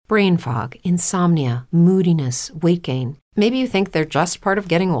brain fog, insomnia, moodiness, weight gain. Maybe you think they're just part of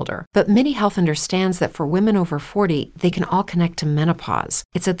getting older, but MIDI Health understands that for women over 40, they can all connect to menopause.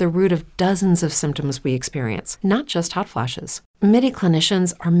 It's at the root of dozens of symptoms we experience, not just hot flashes. MIDI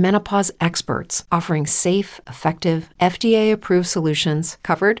clinicians are menopause experts, offering safe, effective, FDA-approved solutions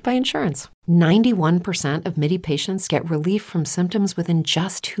covered by insurance. 91% of MIDI patients get relief from symptoms within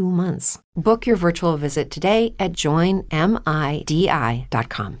just 2 months. Book your virtual visit today at joinmidi.com.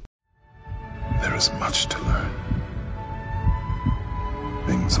 There is much to learn.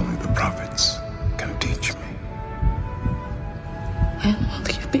 Things only the prophets can teach me. When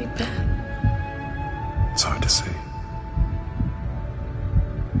will you be back? It's hard to say.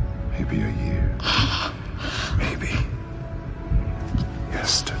 Maybe a year. Maybe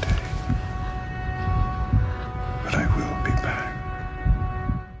yesterday. But I will be back.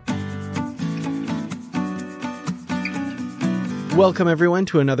 Welcome, everyone,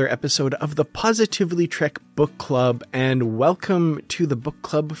 to another episode of the Positively Trek Book Club, and welcome to the book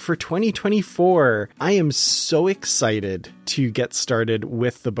club for 2024. I am so excited to get started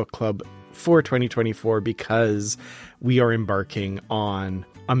with the book club for 2024 because we are embarking on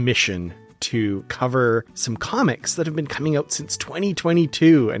a mission to cover some comics that have been coming out since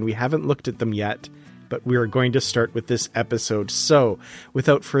 2022, and we haven't looked at them yet. But we are going to start with this episode. So,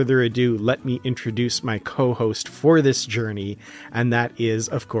 without further ado, let me introduce my co-host for this journey, and that is,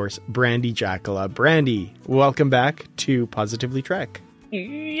 of course, Brandy Jackala. Brandy, welcome back to Positively Trek.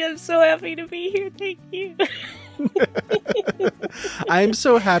 I'm so happy to be here. Thank you. I'm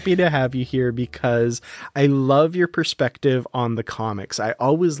so happy to have you here because I love your perspective on the comics. I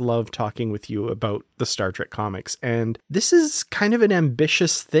always love talking with you about the Star Trek comics, and this is kind of an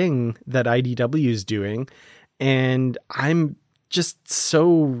ambitious thing that IDW is doing, and I'm just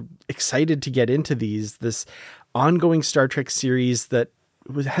so excited to get into this ongoing Star Trek series that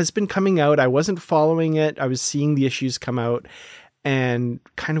has been coming out. I wasn't following it. I was seeing the issues come out. And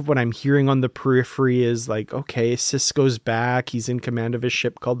kind of what I'm hearing on the periphery is like, okay, Sisko's back. He's in command of a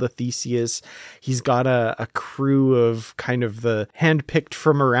ship called the Theseus. He's got a crew of kind of the handpicked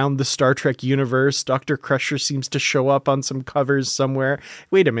from around the Star Trek universe. Dr. Crusher seems to show up on some covers somewhere.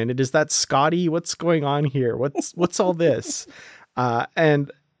 Wait a minute, is that Scotty? What's going on here? What's all this?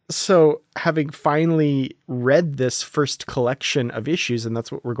 And so having finally read this first collection of issues, and that's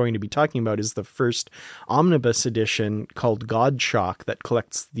what we're going to be talking about, is the first omnibus edition called Godshock that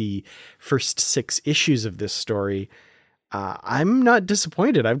collects the first 6 issues of this story. I'm not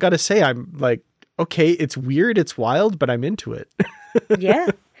disappointed. I've got to say, I'm like, okay, it's weird, it's wild, but I'm into it.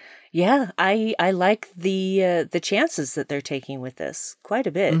 Yeah. I like the chances that they're taking with this quite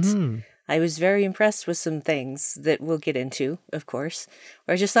a bit. Mm-hmm. I was very impressed with some things that we'll get into, of course,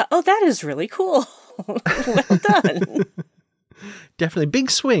 where I just thought, oh, that is really cool. Well done. Definitely. Big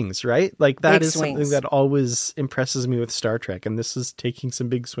swings, right? Like that big is swings. Something that always impresses me with Star Trek, and this is taking some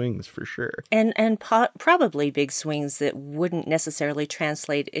big swings for sure. And probably big swings that wouldn't necessarily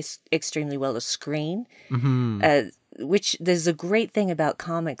translate extremely well to screen, which there's a great thing about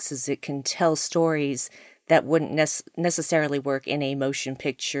comics is it can tell stories that wouldn't necessarily work in a motion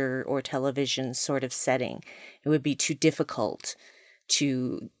picture or television sort of setting. It would be too difficult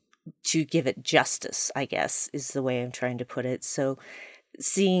to give it justice, I guess, is the way I'm trying to put it. So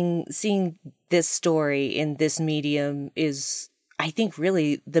seeing this story in this medium is, I think,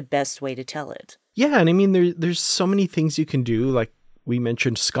 really the best way to tell it. Yeah, and I mean, there's so many things you can do, like we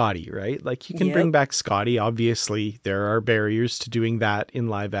mentioned Scotty, right? Like you can bring back Scotty. Obviously, there are barriers to doing that in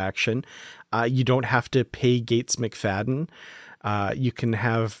live action. You don't have to pay Gates McFadden. You can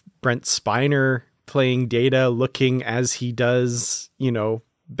have Brent Spiner playing Data looking as he does,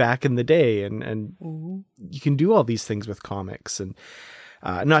 back in the day. And you can do all these things with comics. And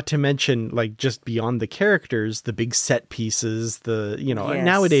not to mention, like, just beyond the characters, the big set pieces,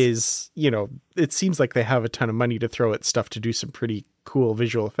 nowadays, it seems like they have a ton of money to throw at stuff to do some pretty cool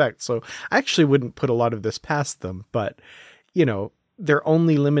visual effects. So I actually wouldn't put a lot of this past them, but, they're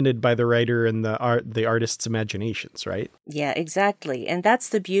only limited by the writer and the artist's imaginations, right? Yeah, exactly. And that's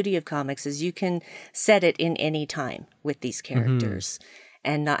the beauty of comics is you can set it in any time with these characters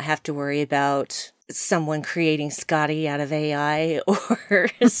and not have to worry about someone creating Scotty out of AI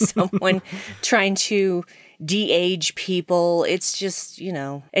or someone trying to de-age people. It's just,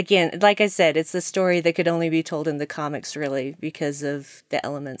 again, like I said, it's a story that could only be told in the comics really because of the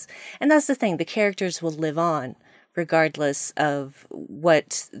elements. And that's the thing, the characters will live on regardless of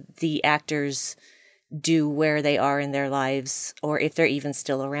what the actors do, where they are in their lives, or if they're even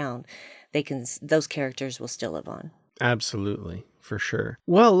still around. Those characters will still live on. Absolutely. for sure.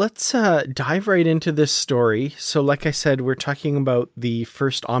 Well, let's dive right into this story. So like I said, we're talking about the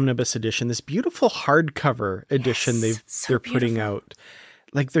first omnibus edition, this beautiful hardcover edition they're putting out.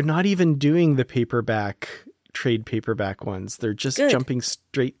 Like, they're not even doing the trade paperback ones. They're just jumping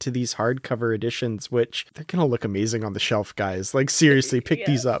straight to these hardcover editions, which they're going to look amazing on the shelf, guys. Like, seriously, pick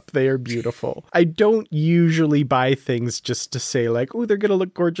these up. They are beautiful. I don't usually buy things just to say like, oh, they're going to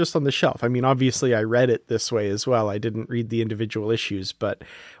look gorgeous on the shelf. I mean, obviously I read it this way as well. I didn't read the individual issues, but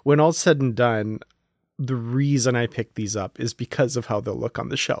when all's said and done, the reason I picked these up is because of how they'll look on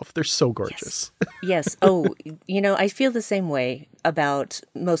the shelf. They're so gorgeous. Yes. Oh, I feel the same way about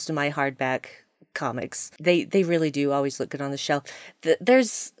most of my hardback comics. They really do always look good on the shelf.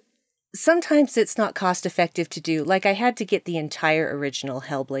 There's sometimes it's not cost effective to do. Like, I had to get the entire original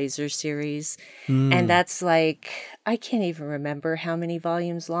Hellblazer series, and that's like, I can't even remember how many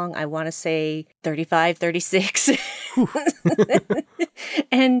volumes long. I want to say 35, 36.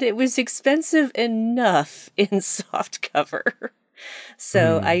 And it was expensive enough in soft cover.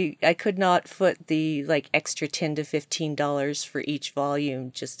 So I could not foot the like extra $10 to $15 for each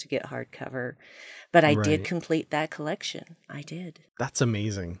volume just to get hardcover. But I did complete that collection. I did. That's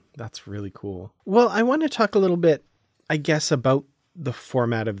amazing. That's really cool. Well, I want to talk a little bit, I guess, about the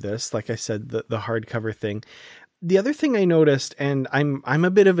format of this. Like I said, the hardcover thing. The other thing I noticed, and I'm a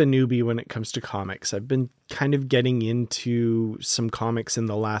bit of a newbie when it comes to comics. I've been kind of getting into some comics in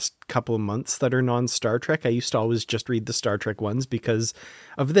the last couple of months that are non-Star Trek. I used to always just read the Star Trek ones because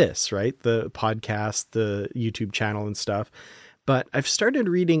of this, right? The podcast, the YouTube channel and stuff. But I've started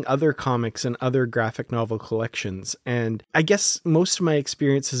reading other comics and other graphic novel collections. And I guess most of my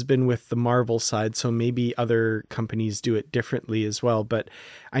experience has been with the Marvel side. So maybe other companies do it differently as well. But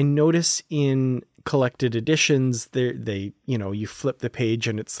I notice in collected editions, you flip the page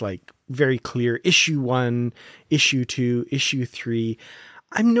and it's like very clear issue 1, issue 2, issue 3.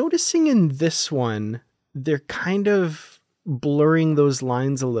 I'm noticing in this one, they're kind of blurring those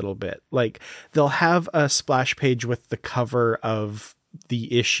lines a little bit. Like, they'll have a splash page with the cover of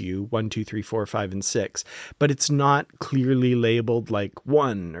the issue 1, 2, 3, 4, 5, and 6, but it's not clearly labeled like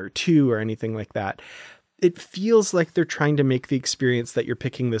 1 or 2 or anything like that. It feels like they're trying to make the experience that you're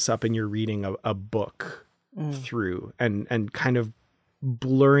picking this up and you're reading a book through, and kind of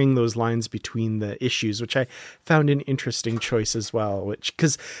blurring those lines between the issues, which I found an interesting choice as well,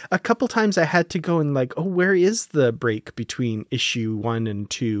 because a couple times I had to go and like, oh, where is the break between issue 1 and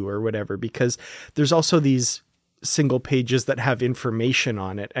 2 or whatever? Because there's also these single pages that have information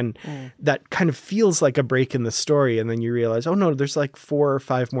on it, and that kind of feels like a break in the story. And then you realize, oh no, there's like 4 or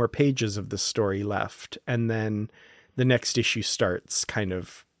 5 more pages of the story left. And then the next issue starts kind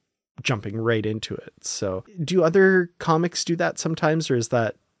of jumping right into it. So do other comics do that sometimes, or is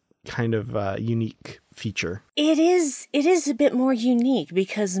that kind of a unique feature? It is a bit more unique,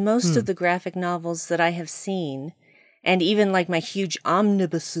 because most of the graphic novels that I have seen, and even like my huge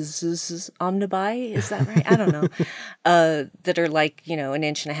omnibi, is that right? I don't know, that are like, 1.5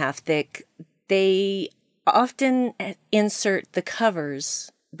 inches thick, they often insert the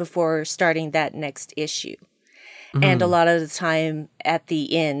covers before starting that next issue. And a lot of the time at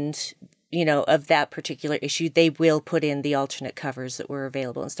the end, of that particular issue, they will put in the alternate covers that were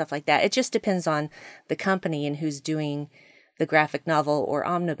available and stuff like that. It just depends on the company and who's doing the graphic novel or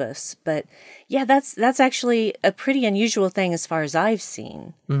omnibus. But yeah, that's actually a pretty unusual thing as far as I've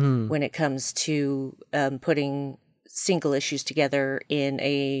seen when it comes to putting single issues together in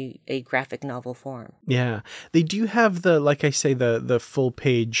a graphic novel form. Yeah. They do have the full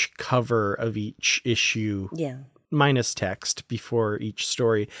page cover of each issue. Yeah. Minus text before each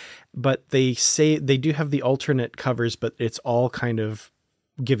story, but they say they do have the alternate covers, but it's all kind of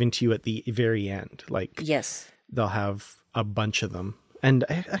given to you at the very end. Like, yes, they'll have a bunch of them. And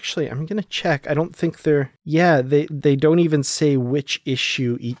I'm going to check. I don't think they don't even say which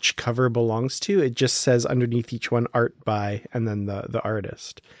issue each cover belongs to. It just says underneath each one, art by, and then the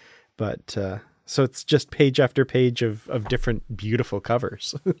artist. But, so it's just page after page of different beautiful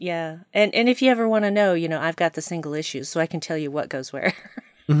covers. Yeah. And if you ever want to know, I've got the single issues, so I can tell you what goes where.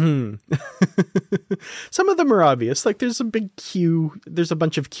 Some of them are obvious. Like, there's a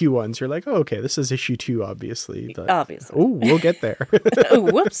bunch of Q ones. You're like, oh, okay, this is issue 2, obviously. But, obviously. Oh, we'll get there. Oh,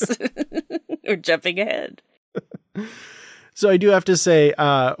 whoops. We're jumping ahead. So I do have to say,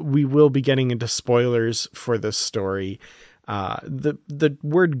 we will be getting into spoilers for this story. The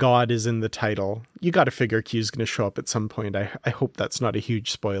word God is in the title. You got to figure Q's going to show up at some point. I hope that's not a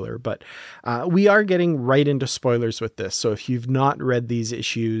huge spoiler, but we are getting right into spoilers with this. So if you've not read these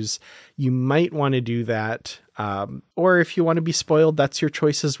issues, you might want to do that. Or if you want to be spoiled, that's your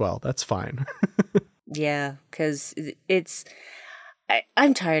choice as well. That's fine. Yeah, because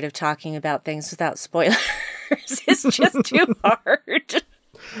I'm tired of talking about things without spoilers. It's just too hard.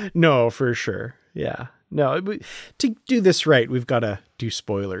 No, for sure. Yeah. No, to do this right, we've got to do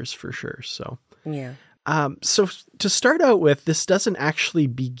spoilers for sure. So, yeah. So to start out with, this doesn't actually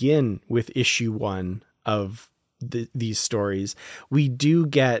begin with issue 1 of these stories. We do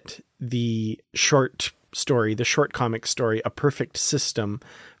get the short story, the short comic story, A Perfect System,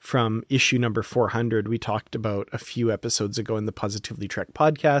 from issue number 400. We talked about a few episodes ago in the Positively Trek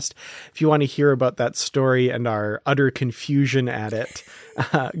podcast. If you want to hear about that story and our utter confusion at it,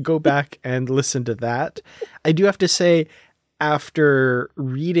 go back and listen to that. I do have to say, after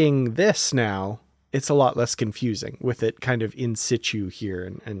reading this now, it's a lot less confusing with it kind of in situ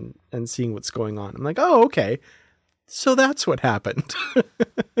here and seeing what's going on. I'm like, oh, okay. So that's what happened.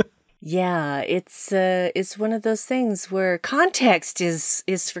 Yeah, it's one of those things where context is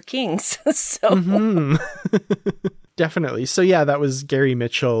for kings. So Mm-hmm. Definitely. So yeah, that was Gary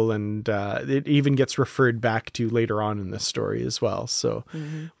Mitchell, and it even gets referred back to later on in the story as well. So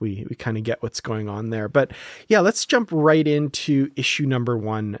we kind of get what's going on there. But yeah, let's jump right into issue number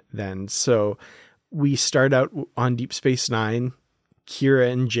 1 then. So we start out on Deep Space Nine.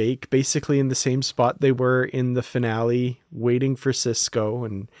 Kira and Jake basically in the same spot they were in the finale, waiting for Sisko,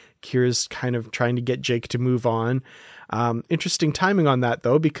 and Kira's kind of trying to get Jake to move on. Interesting timing on that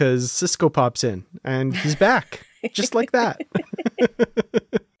though, because Sisko pops in and he's back just like that.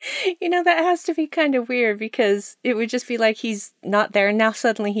 That has to be kind of weird, because it would just be like he's not there and now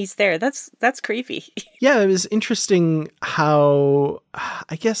suddenly he's there. That's creepy. Yeah, it was interesting how,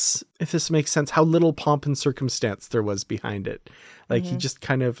 I guess if this makes sense, how little pomp and circumstance there was behind it. Like he just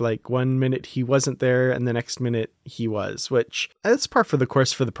kind of like 1 minute he wasn't there and the next minute he was, which that's par for the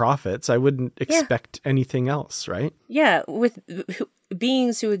course for the prophets. I wouldn't expect anything else, right? Yeah, with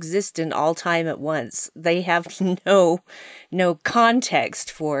beings who exist in all time at once, they have no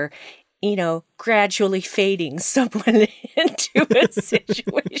context for, gradually fading someone into a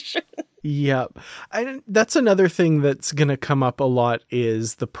situation. Yep. That's another thing that's going to come up a lot,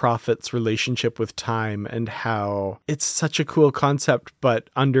 is the prophet's relationship with time, and how it's such a cool concept, but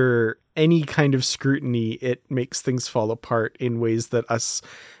under any kind of scrutiny, it makes things fall apart in ways that us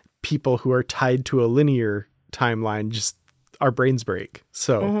people who are tied to a linear timeline, just our brains break.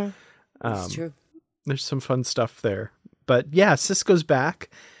 So That's true. There's some fun stuff there. But yeah, Sisko's back.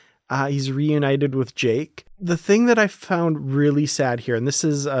 He's reunited with Jake. The thing that I found really sad here, and this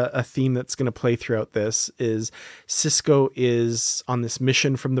is a theme that's going to play throughout this, is Sisko is on this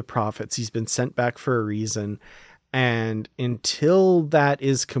mission from the prophets. He's been sent back for a reason. And until that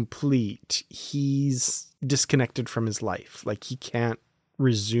is complete, he's disconnected from his life. Like he can't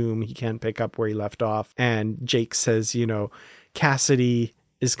resume. He can't pick up where he left off. And Jake says, Cassidy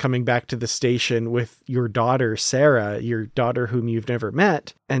is coming back to the station with your daughter, Sarah, your daughter whom you've never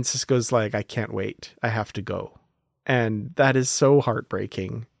met. And Sisko's like, I can't wait. I have to go. And that is so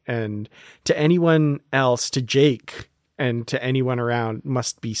heartbreaking. And to anyone else, to Jake and to anyone around,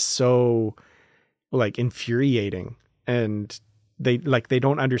 must be so like infuriating. And they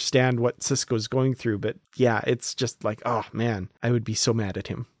don't understand what Sisko's going through. But yeah, it's just like, oh man, I would be so mad at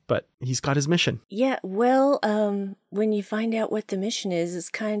him. But he's got his mission. Yeah, well, when you find out what the mission is, it's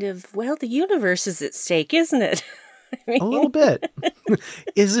kind of, well, the universe is at stake, isn't it? A little bit.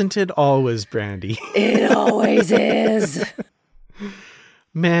 Isn't it always, Brandy? It always is.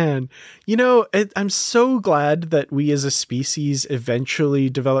 Man, I'm so glad that we as a species eventually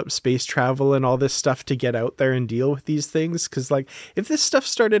developed space travel and all this stuff to get out there and deal with these things. Because, if this stuff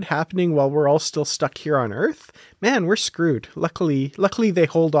started happening while we're all still stuck here on Earth, man, we're screwed. Luckily, they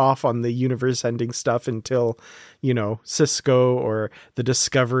hold off on the universe-ending stuff until, Sisko or the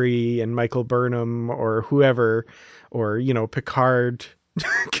Discovery and Michael Burnham or whoever, or, Picard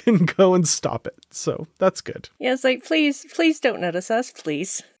can go and stop it. So that's good. Yeah, it's like, please don't notice us,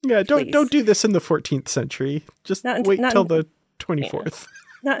 please. Yeah, don't do this in the 14th century. Just wait till the 24th.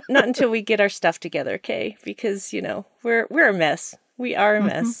 Yeah. Not until we get our stuff together, okay? Because, we're a mess. We are a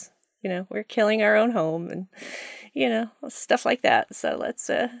mess. We're killing our own home and, stuff like that. So let's,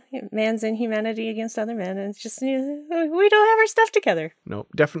 man's inhumanity against other men. And it's just, we don't have our stuff together. Nope,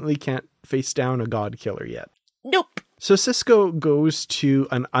 definitely can't face down a god killer yet. Nope. So Sisko goes to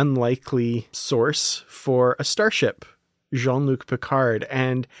an unlikely source for a starship, Jean-Luc Picard.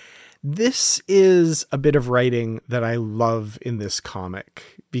 And this is a bit of writing that I love in this comic,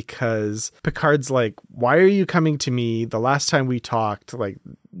 because Picard's like, why are you coming to me? The last time we talked, why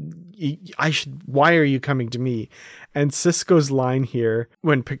are you coming to me? And Sisko's line here,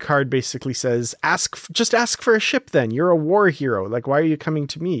 when Picard basically says, just ask for a ship then. You're a war hero. Why are you coming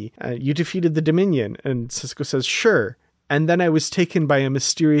to me? You defeated the Dominion. And Sisko says, sure. And then I was taken by a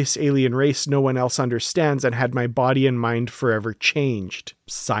mysterious alien race no one else understands and had my body and mind forever changed.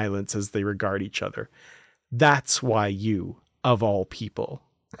 Silence as they regard each other. That's why you, of all people.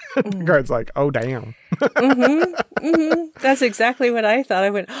 Picard's like, oh, damn. That's exactly what I thought. I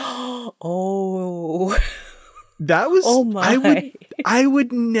went, oh. That was, oh my. I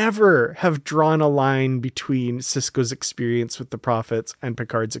would never have drawn a line between Sisko's experience with the Prophets and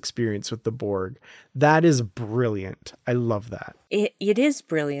Picard's experience with the Borg. That is brilliant. I love that. It is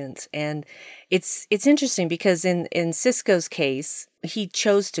brilliant. And it's interesting because in Sisko's case, he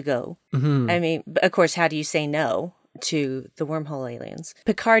chose to go. I mean, of course, how do you say no to the wormhole aliens?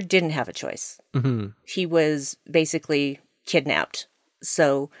 Picard didn't have a choice. He was basically kidnapped.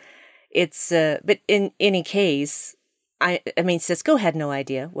 So it's, but in any case, I mean, Sisko had no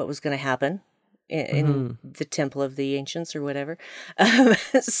idea what was going to happen in the Temple of the Ancients or whatever.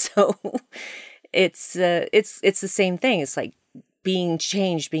 So it's the same thing. It's like being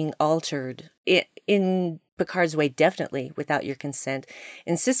changed, being altered. In Picard's way, definitely without your consent.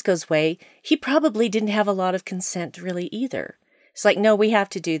 In Sisko's way, he probably didn't have a lot of consent really either. It's like, no, we have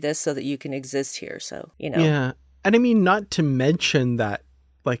to do this so that you can exist here. So, you know. Yeah. And I mean, not to mention that,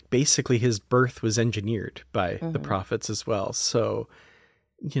 like, basically his birth was engineered by the Prophets as well. So,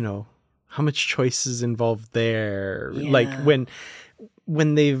 you know, how much choice is involved there? Yeah. Like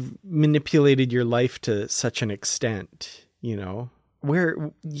when they've manipulated your life to such an extent, you know,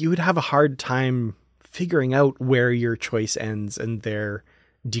 where you would have a hard time figuring out where your choice ends and their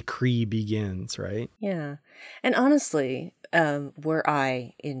decree begins, right? Yeah. And honestly, were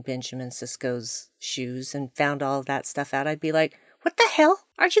I in Benjamin Sisko's shoes and found all of that stuff out, I'd be like, what the hell?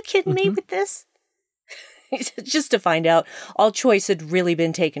 Aren't you kidding me with this? Just to find out all choice had really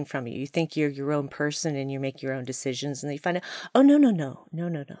been taken from you. You think you're your own person and you make your own decisions, and then you find out, oh, no.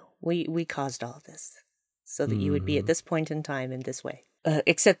 We caused all of this so that you would be at this point in time in this way.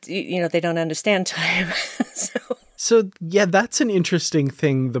 Except, you know, they don't understand time. So, yeah, that's an interesting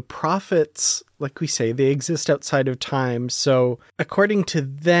thing. The Prophets, like we say, they exist outside of time. So according to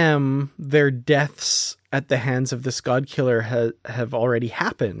them, their deaths at the hands of this god killer have already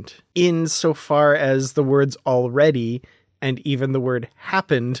happened. Insofar as the words already and even the word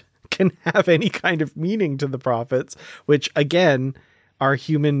happened can have any kind of meaning to the Prophets, which, again, our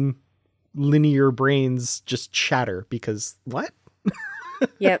human linear brains just shatter because what?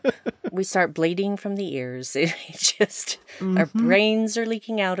 Yep. We start bleeding from the ears. It just, our brains are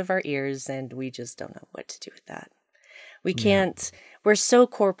leaking out of our ears and we just don't know what to do with that. We can't, we're so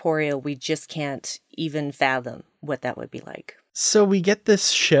corporeal, we just can't even fathom what that would be like. So we get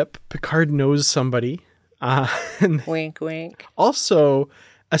this ship. Picard knows somebody. And wink, wink. Also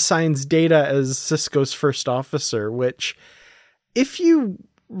assigns Data as Sisko's first officer, which if you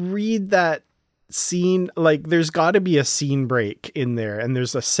read that scene, like, there's got to be a scene break in there, and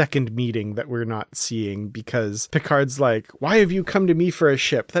there's a second meeting that we're not seeing because Picard's like, why have you come to me for a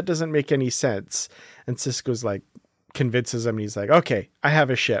ship? That doesn't make any sense. And Sisko's like, convinces him, and he's like, okay, I have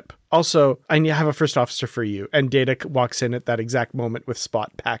a ship. Also, I have a first officer for you. And Data walks in at that exact moment with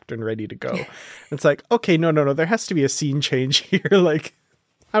Spot packed and ready to go. It's like, okay, no, there has to be a scene change here. Like,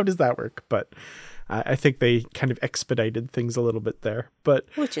 how does that work? But I think they kind of expedited things a little bit there. But,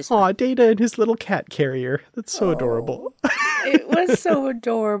 which is Data and his little cat carrier. That's so adorable. It was so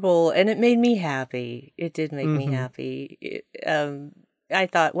adorable, and it made me happy. It did make me happy. I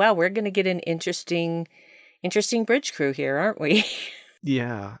thought, wow, we're going to get an interesting bridge crew here, aren't we?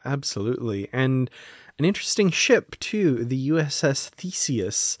 Yeah, absolutely. And an interesting ship, too. The USS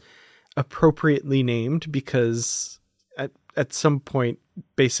Theseus, appropriately named because at some point,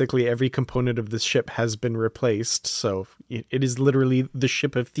 basically every component of this ship has been replaced. So it is literally the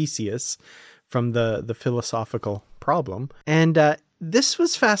ship of Theseus from the philosophical problem. And this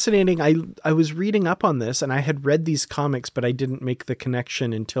was fascinating. I was reading up on this, and I had read these comics, but I didn't make the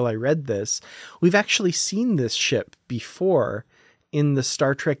connection until I read this. We've actually seen this ship before in the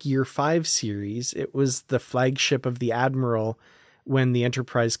Star Trek Year 5 series. It was the flagship of the Admiral when the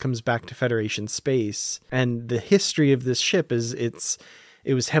Enterprise comes back to Federation space. And the history of this ship is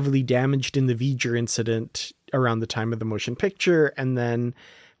it was heavily damaged in the V'ger incident around the time of the motion picture, and then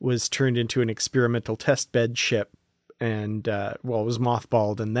was turned into an experimental testbed ship. And, it was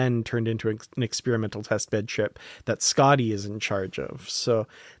mothballed and then turned into an experimental testbed ship that Scotty is in charge of. So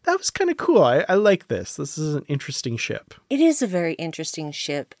that was kind of cool. I like this. This is an interesting ship. It is a very interesting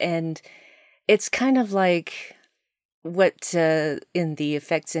ship. And it's kind of like what in the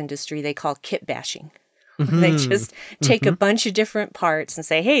effects industry they call kit bashing. They just take a bunch of different parts and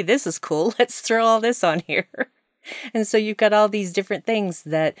say, hey, this is cool. Let's throw all this on here. And so you've got all these different things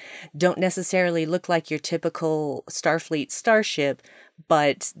that don't necessarily look like your typical Starfleet starship,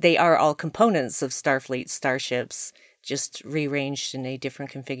 but they are all components of Starfleet starships, just rearranged in a different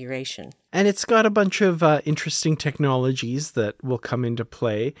configuration. And it's got a bunch of interesting technologies that will come into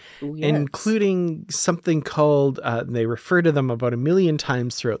play, Ooh, yes. including something called, they refer to them about 1 million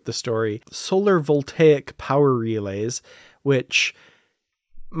times throughout the story, solar voltaic power relays, which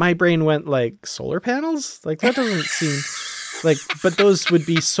my brain went like, solar panels? Like, that doesn't seem like, but those would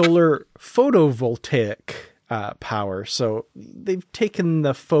be solar photovoltaic power. So they've taken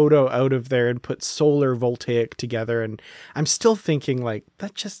the photo out of there and put solar voltaic together. And I'm still thinking like,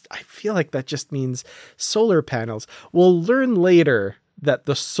 I feel like that just means solar panels. We'll learn later that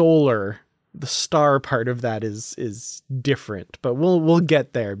the star part of that is different, but we'll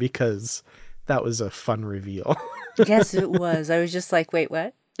get there because that was a fun reveal. Yes, it was. I was just like, wait,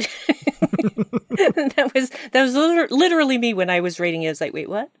 what? That was literally me when I was reading it. I was like, wait,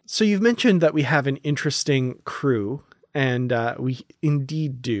 what? So you've mentioned that we have an interesting crew, and we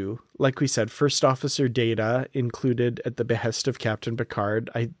indeed do. Like we said, First Officer Data included at the behest of Captain Picard.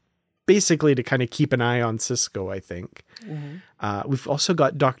 Basically to kind of keep an eye on Sisko, I think. Mm-hmm. We've also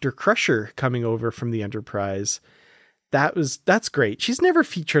got Dr. Crusher coming over from the Enterprise. That's great. She's never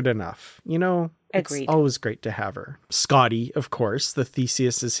featured enough, you know. Agreed. It's always great to have her. Scotty, of course, the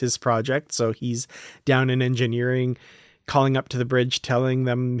Theseus is his project, so he's down in engineering, calling up to the bridge, telling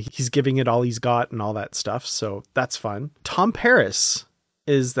them he's giving it all he's got and all that stuff. So that's fun. Tom Paris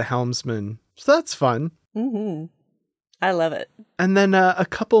is the helmsman, so that's fun. Mm-hmm. I love it. And then a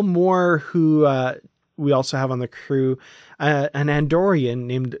couple more who we also have on the crew, an Andorian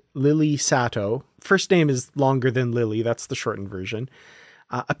named Lily Sato. First name is longer than Lily. That's the shortened version.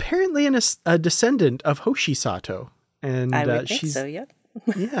 Apparently a descendant of Hoshi Sato. And I would think so, yeah.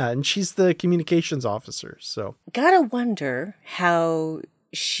 Yeah, and she's the communications officer, so. Gotta wonder how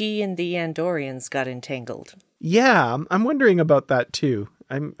she and the Andorians got entangled. Yeah, I'm wondering about that too.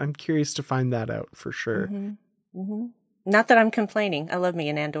 I'm curious to find that out for sure. Mm-hmm. Mm-hmm. Not that I'm complaining. I love me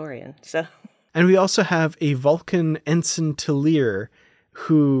an Andorian, so. And we also have a Vulcan Ensign Talir,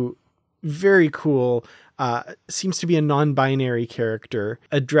 who, very cool, seems to be a non-binary character,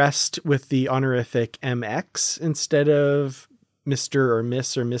 addressed with the honorific MX instead of Mr. or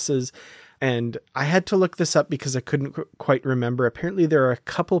Miss or Mrs. And I had to look this up because I couldn't quite remember. Apparently there are a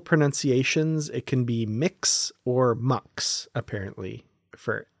couple pronunciations. It can be mix or mux, apparently,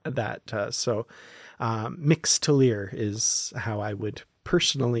 for that. Mix Talir is how I would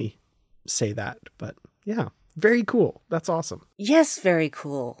personally say that. But yeah, very cool. That's awesome. Yes, very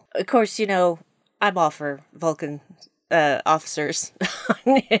cool. Of course, you know, I'm all for Vulcan officers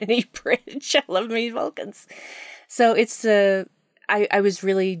on any bridge. I love me Vulcans. So it's I was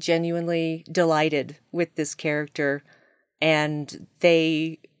really genuinely delighted with this character, and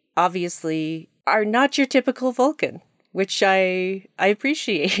they obviously are not your typical Vulcan, which I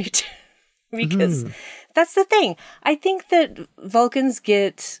appreciate because that's the thing. I think that Vulcans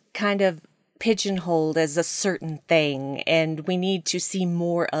get kind of pigeonholed as a certain thing, and we need to see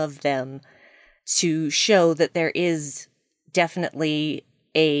more of them to show that there is definitely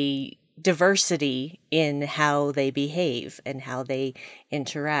a diversity in how they behave and how they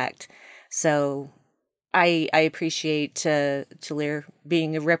interact. So I appreciate Talir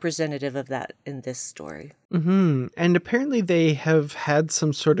being a representative of that in this story. Mm-hmm. And apparently they have had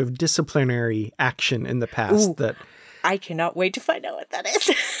some sort of disciplinary action in the past. Ooh, that I cannot wait to find out what that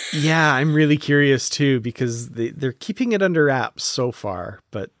is. Yeah, I'm really curious too, because they're keeping it under wraps so far,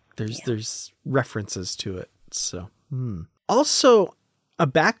 but there's references to it. So also a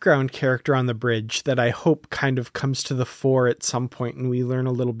background character on the bridge that I hope kind of comes to the fore at some point and we learn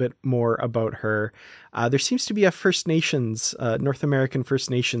a little bit more about her. There seems to be a First Nations, North American First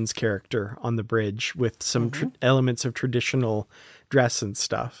Nations character on the bridge with some elements of traditional dress and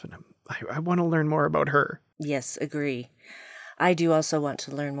stuff. And I want to learn more about her. Yes, agree. I do also want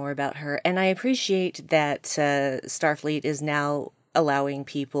to learn more about her. And I appreciate that Starfleet is now allowing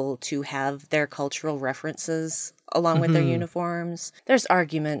people to have their cultural references along with their uniforms. There's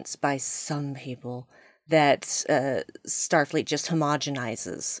arguments by some people that Starfleet just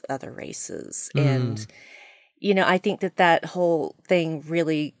homogenizes other races. And, you know, I think that whole thing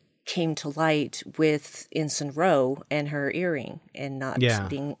really came to light with Ensign Ro and her earring and not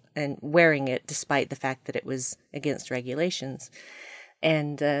being and wearing it despite the fact that it was against regulations.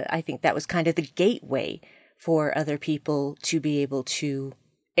 And I think that was kind of the gateway for other people to be able to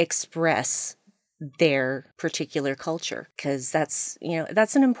express their particular culture, because that's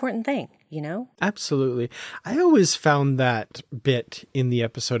an important thing, Absolutely. I always found that bit in the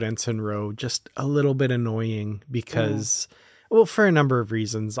episode Ensign Rowe just a little bit annoying because, well, for a number of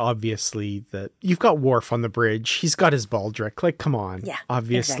reasons. Obviously, that you've got Worf on the bridge. He's got his baldric. Like, come on. Yeah,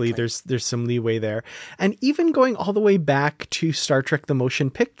 obviously, exactly. there's some leeway there. And even going all the way back to Star Trek The Motion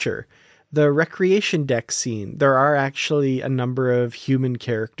Picture, the recreation deck scene, there are actually a number of human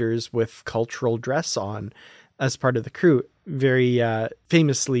characters with cultural dress on as part of the crew. Very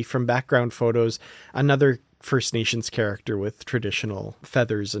famously from background photos, another First Nations character with traditional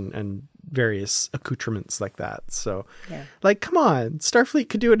feathers and various accoutrements like that. So, like, come on, Starfleet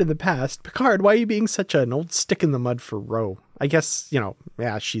could do it in the past. Picard, why are you being such an old stick in the mud for Ro? I guess,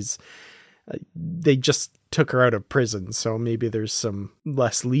 she's... they just took her out of prison, so maybe there's some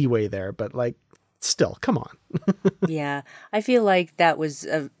less leeway there, but, like, still, come on. Yeah, I feel like that was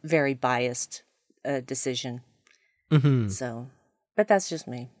a very biased decision. Mm-hmm. So, but that's just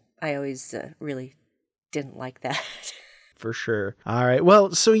me. I always really didn't like that. For sure. All right.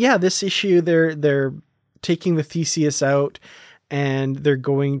 Well, so yeah, this issue, they're taking the Theseus out and they're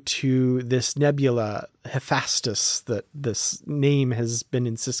going to this nebula, Hephaestus, that this name has been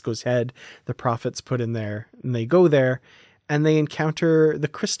in Sisko's head. The prophets put in there, and they go there and they encounter the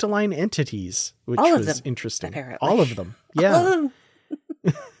crystalline entities, which all was of them, interesting. Apparently. All of them. Yeah. All of them.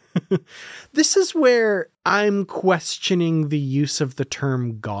 This is where I'm questioning the use of the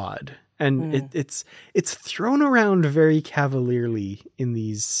term God. And it's thrown around very cavalierly in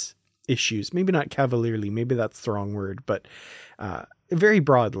these issues. Maybe not cavalierly, maybe that's the wrong word, but very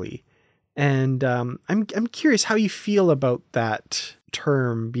broadly. And I'm curious how you feel about that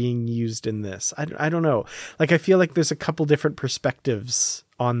term being used in this. I don't know. Like, I feel like there's a couple different perspectives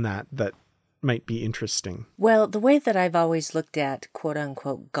on that might be interesting. Well, the way that I've always looked at quote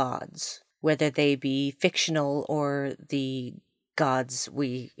unquote gods, whether they be fictional or the gods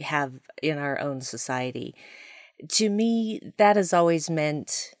we have in our own society, to me, that has always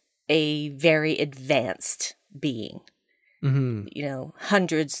meant a very advanced being. Mm-hmm.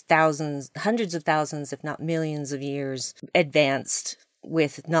 Hundreds of thousands, if not millions of years advanced,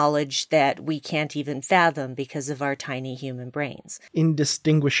 with knowledge that we can't even fathom because of our tiny human brains.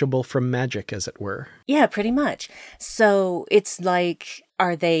 Indistinguishable from magic, as it were. Yeah, pretty much. So it's like,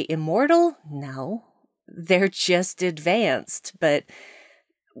 are they immortal? No. They're just advanced, but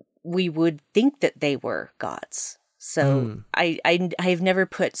we would think that they were gods. So I've never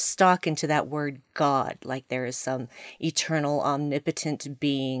put stock into that word God, like there is some eternal, omnipotent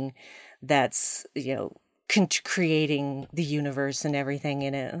being that's, creating the universe and everything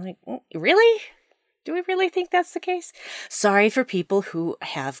in it. I'm like, really? Do we really think that's the case? Sorry for people who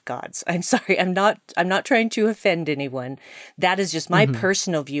have gods. I'm sorry. I'm not trying to offend anyone. That is just my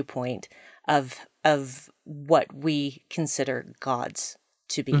personal viewpoint of what we consider gods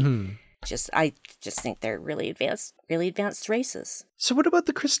to be. I just think they're really advanced races. So what about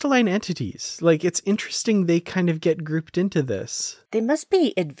the crystalline entities? Like, it's interesting they kind of get grouped into this. They must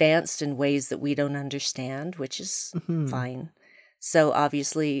be advanced in ways that we don't understand, which is fine. So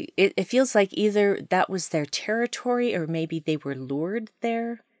obviously, it feels like either that was their territory or maybe they were lured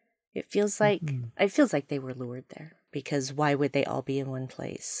there. It feels like they were lured there, because why would they all be in one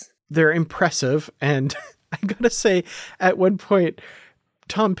place? They're impressive, and I gotta say, at one point,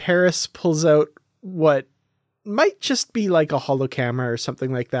 Tom Paris pulls out what might just be like a holocamera or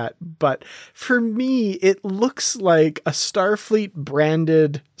something like that. But for me, it looks like a Starfleet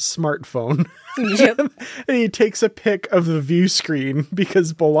branded smartphone. Yep. And he takes a pic of the view screen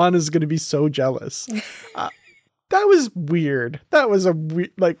because Bolana's going to be so jealous. That was weird. That was a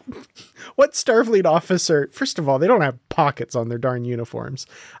weird, like, what Starfleet officer? First of all, they don't have pockets on their darn uniforms.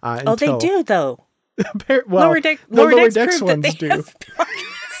 They do, though. Lower decks ones do.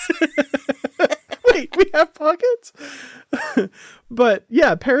 Wait, we have pockets? But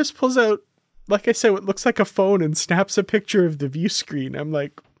yeah, Paris pulls out, like I said, what looks like a phone and snaps a picture of the view screen. I'm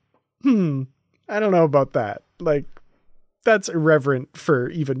like, I don't know about that. Like, that's irreverent for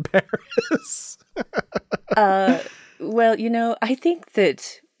even Paris. Well, I think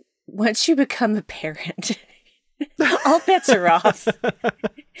that once you become a parent, all bets are off.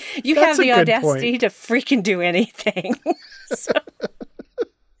 You have the audacity to freaking do anything. So.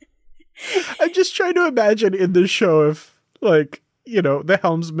 I'm just trying to imagine in the show if, like, the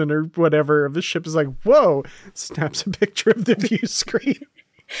helmsman or whatever of the ship is like, whoa, snaps a picture of the view screen.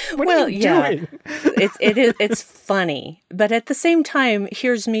 What are you doing? It's funny. But at the same time,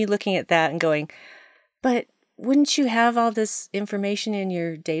 here's me looking at that and going, but wouldn't you have all this information in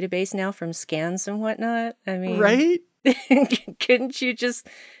your database now from scans and whatnot? I mean, right? Couldn't you just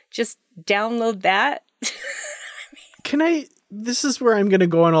just download that. This is where I'm going to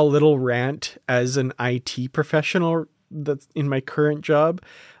go on a little rant as an IT professional that's in my current job.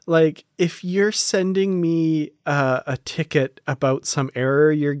 Like, if you're sending me a ticket about some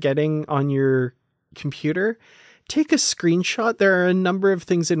error you're getting on your computer, take a screenshot. There are a number of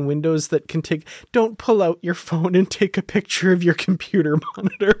things in Windows that can don't pull out your phone and take a picture of your computer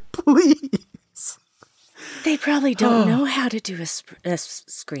monitor, please. They probably don't know how to do a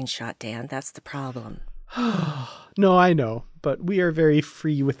screenshot, Dan. That's the problem. No, I know, but we are very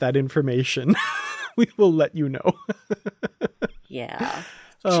free with that information. We will let you know. Yeah.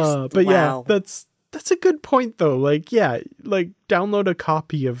 But wow. Yeah, that's a good point though. Like, yeah, like download a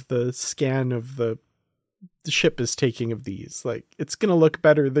copy of the scan of the ship is taking of these. Like, it's going to look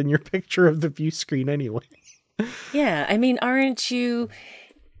better than your picture of the view screen anyway. Yeah. I mean, aren't you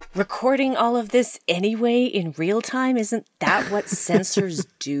recording all of this anyway in real time? Isn't that what sensors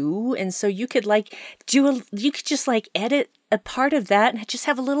do? And so you could you could just edit a part of that and just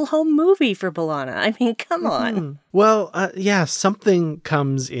have a little home movie for B'Elanna. I mean, come on. Well, yeah, something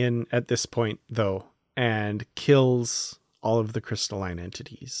comes in at this point though and kills all of the crystalline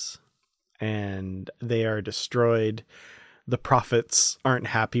entities, and they are destroyed. The prophets aren't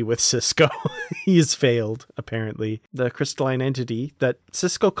happy with Cisco. He's failed, apparently. The crystalline entity that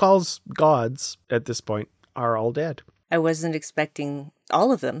Cisco calls gods at this point are all dead. I wasn't expecting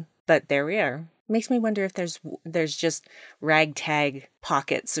all of them, but there we are. Makes me wonder if there's just ragtag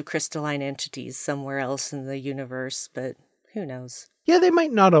pockets of crystalline entities somewhere else in the universe, but who knows? Yeah, they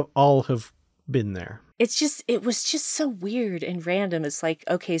might not all have been there. It was just so weird and random. It's like,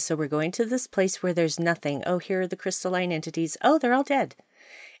 okay, so we're going to this place where there's nothing. Oh, here are the crystalline entities. Oh, they're all dead.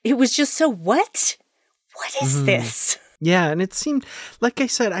 It was just so, what? What is this? Yeah, and it seemed, like I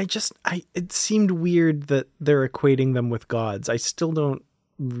said, it seemed weird that they're equating them with gods. I still don't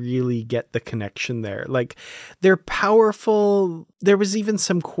really get the connection there. Like, they're powerful. There was even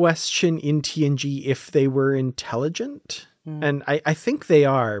some question in TNG if they were intelligent. And I think they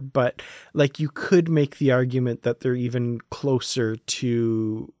are, but like, you could make the argument that they're even closer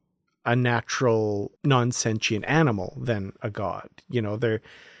to a natural non-sentient animal than a god. You know, they're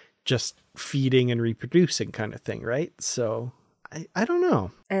just feeding and reproducing kind of thing, right? So I don't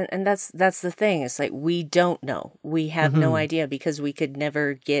know. And that's the thing. It's like, we don't know. We have no idea, because we could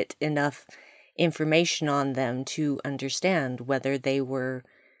never get enough information on them to understand whether they were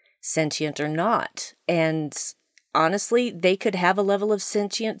sentient or not. And honestly, they could have a level of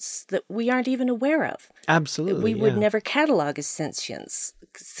sentience that we aren't even aware of. Absolutely. We would never catalog as sentience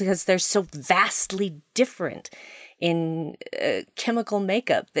because they're so vastly different in chemical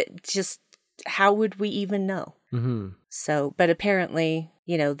makeup that just, how would we even know? So, but apparently,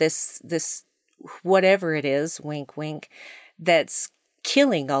 you know, this whatever it is, wink, wink, that's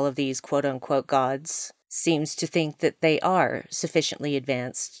killing all of these quote unquote gods seems to think that they are sufficiently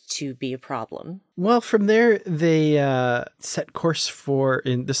advanced to be a problem. Well, from there, they set course for,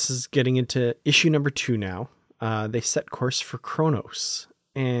 and this is getting into issue number 2 now, they set course for Kronos.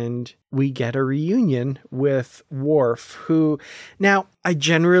 And we get a reunion with Worf, who, now, I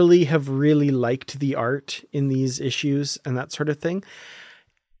generally have really liked the art in these issues and that sort of thing.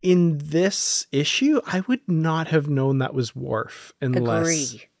 In this issue, I would not have known that was Worf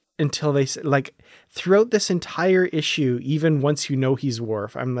until they, like, throughout this entire issue, even once you know he's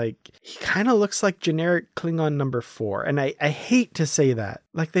Worf, I'm like, he kind of looks like generic Klingon number 4. And I hate to say that.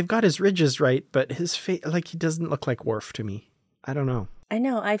 Like, they've got his ridges right, but his face, like, he doesn't look like Worf to me. I don't know. I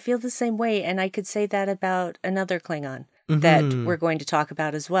know. I feel the same way. And I could say that about another Klingon that we're going to talk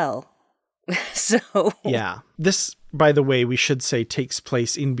about as well. So. Yeah. This, by the way, we should say takes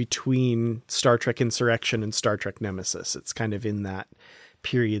place in between Star Trek Insurrection and Star Trek Nemesis. It's kind of in that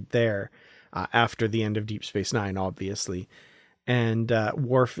period there, after the end of Deep Space Nine, obviously. And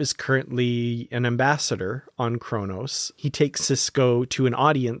Worf is currently an ambassador on Kronos. He takes Cisco to an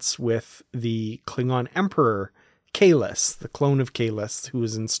audience with the Klingon Emperor, Kahless, the clone of Kahless, who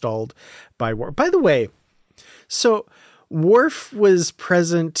was installed by Worf. By the way, so Worf was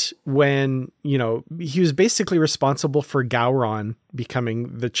present when, you know, he was basically responsible for Gowron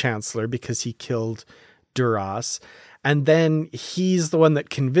becoming the Chancellor because he killed Duras. And then he's the one that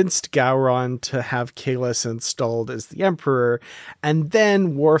convinced Gowron to have Kahless installed as the Emperor. And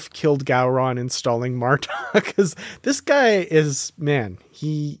then Worf killed Gowron, installing Martok. Because this guy is, man,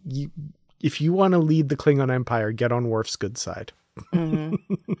 if you want to lead the Klingon Empire, get on Worf's good side. And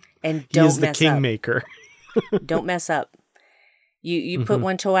don't he is the mess kingmaker. Don't mess up. You put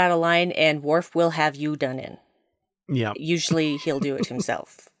one toe out of line and Worf will have you done in. Yeah. Usually he'll do it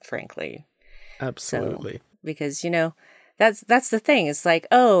himself, frankly. Absolutely. So, because, you know, That's the thing. It's like,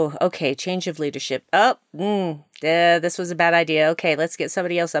 oh, okay, change of leadership. Oh, this was a bad idea. Okay, let's get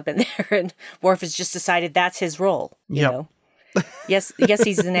somebody else up in there. And Worf has just decided that's his role. You know? Yes,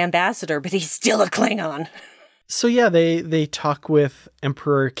 he's an ambassador, but he's still a Klingon. So yeah, they talk with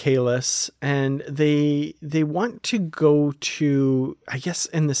Emperor Kalis, and they want to go to, I guess,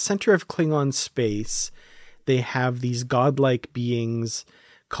 in the center of Klingon space, they have these godlike beings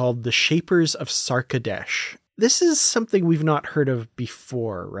called the Shapers of Sarkadesh. This is something we've not heard of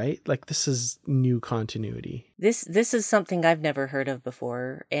before, right? Like, this is new continuity. This is something I've never heard of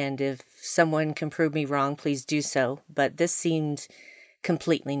before, and if someone can prove me wrong, please do so. But this seemed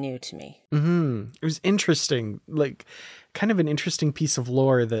completely new to me. It was interesting, like kind of an interesting piece of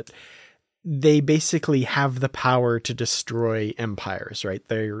lore that they basically have the power to destroy empires, right?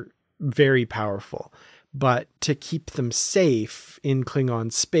 They're very powerful. But to keep them safe in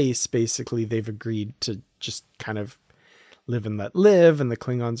Klingon space, basically, they've agreed to just kind of live and let live. And the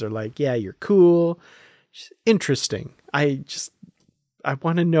Klingons are like, yeah, you're cool. Interesting. I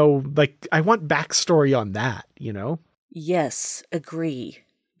want to know, like, I want backstory on that, you know? Yes, agree.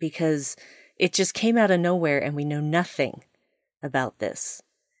 Because it just came out of nowhere and we know nothing about this.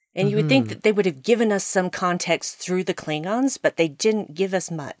 And you would think that they would have given us some context through the Klingons, but they didn't give us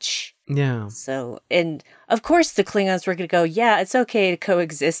much. Yeah. So, and of course the Klingons were going to go, yeah, it's okay to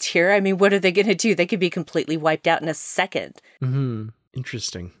coexist here. I mean, what are they going to do? They could be completely wiped out in a second.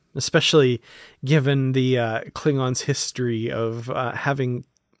 Interesting. Especially given the Klingons' history of having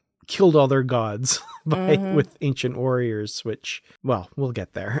killed all their gods with ancient warriors, which, well, we'll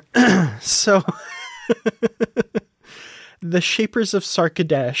get there. So... The Shapers of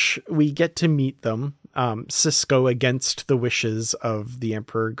Sarkadesh, we get to meet them. Sisko, against the wishes of the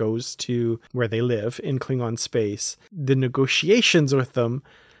Emperor, goes to where they live in Klingon space. The negotiations with them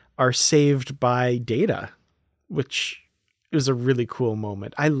are saved by Data, which is a really cool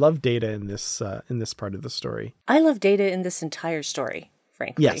moment. I love Data in this part of the story. I love Data in this entire story,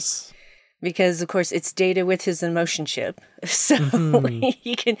 frankly. Yes. Because, of course, it's Data with his emotion chip. So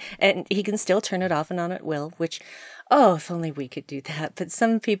he can still turn it off and on at will, which... oh, if only we could do that. But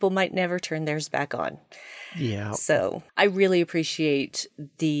some people might never turn theirs back on. Yeah. So I really appreciate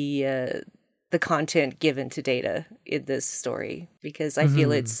the content given to Data in this story, because I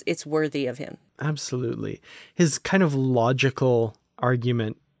feel it's worthy of him. Absolutely. His kind of logical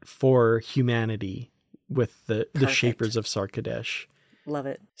argument for humanity with the Shapers of Sarkadesh. Love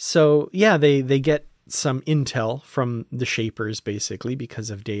it. So yeah, they get some intel from the Shapers, basically, because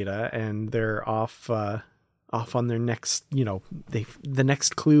of Data, and they're off on their next, the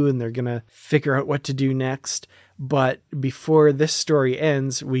next clue, and they're going to figure out what to do next. But before this story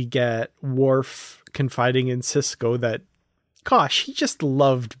ends, we get Worf confiding in Sisko that, gosh, he just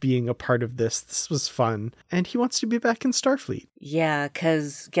loved being a part of this. This was fun. And he wants to be back in Starfleet. Yeah,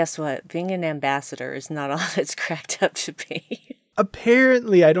 because guess what? Being an ambassador is not all it's cracked up to be.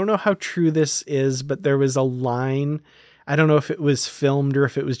 Apparently, I don't know how true this is, but there was a line... I don't know if it was filmed or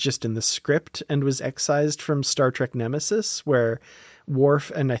if it was just in the script and was excised from Star Trek Nemesis, where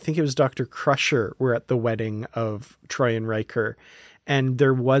Worf and I think it was Dr. Crusher were at the wedding of Troy and Riker. And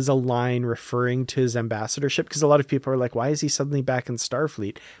there was a line referring to his ambassadorship, because a lot of people are like, why is he suddenly back in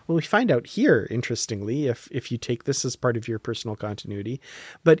Starfleet? Well, we find out here, interestingly, if you take this as part of your personal continuity.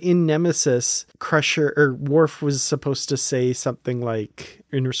 But in Nemesis, Worf was supposed to say something like,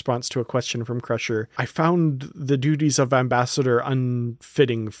 in response to a question from Crusher, I found the duties of ambassador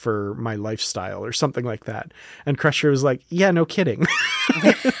unfitting for my lifestyle, or something like that. And Crusher was like, yeah, no kidding.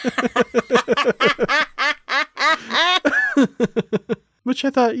 Which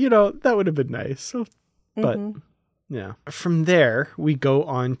I thought, that would have been nice. So, but yeah. From there, we go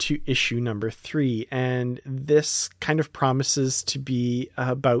on to issue number 3. And this kind of promises to be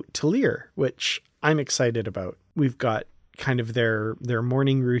about Talir, which I'm excited about. We've got kind of their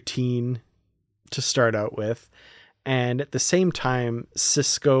morning routine to start out with. And at the same time,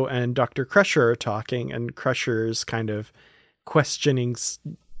 Sisko and Dr. Crusher are talking, and Crusher's kind of questioning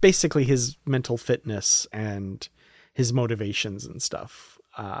basically his mental fitness and his motivations and stuff,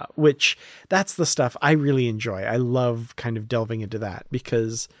 which that's the stuff I really enjoy. I love kind of delving into that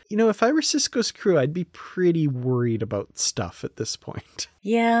because, if I were Sisko's crew, I'd be pretty worried about stuff at this point.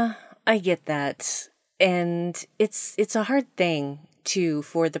 Yeah, I get that. And it's a hard thing too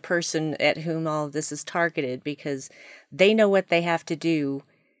for the person at whom all of this is targeted, because they know what they have to do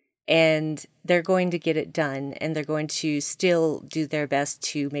and they're going to get it done, and they're going to still do their best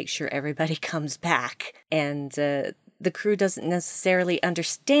to make sure everybody comes back. And the crew doesn't necessarily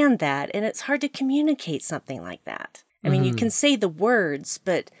understand that, and it's hard to communicate something like that. I mean, you can say the words,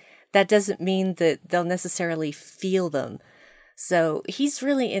 but that doesn't mean that they'll necessarily feel them. So he's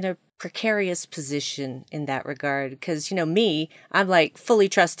really in a precarious position in that regard. Because, me, I'm like fully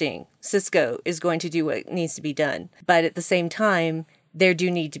trusting Cisco is going to do what needs to be done. But at the same time, there do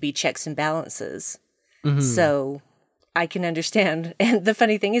need to be checks and balances. So I can understand. And the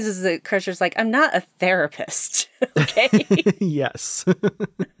funny thing is that Crusher's like, I'm not a therapist. Okay. Yes.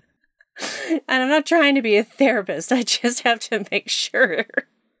 And I'm not trying to be a therapist. I just have to make sure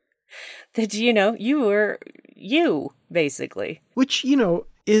that, you are you, basically. Which,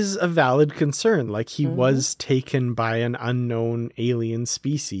 is a valid concern. Like, he was taken by an unknown alien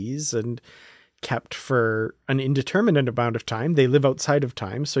species and kept for an indeterminate amount of time. They live outside of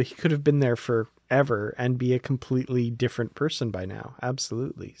time, so he could have been there forever and be a completely different person by now.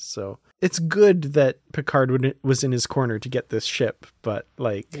 Absolutely. So it's good that Picard was in his corner to get this ship, but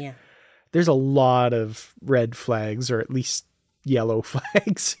there's a lot of red flags, or at least yellow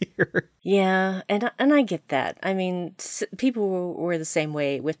flags here. Yeah, and I get that. I mean, people were the same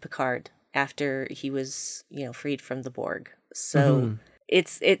way with Picard after he was, freed from the Borg. So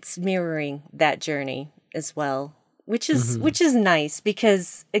it's mirroring that journey as well, which is nice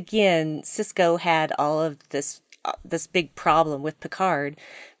because, again, Cisco had all of this big problem with Picard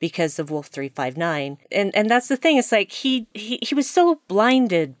because of Wolf 359. And that's the thing. It's like he was so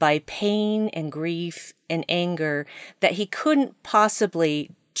blinded by pain and grief and anger that he couldn't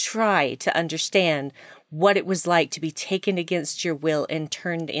possibly try to understand what it was like to be taken against your will and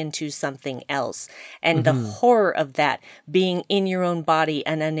turned into something else. And the horror of that, being in your own body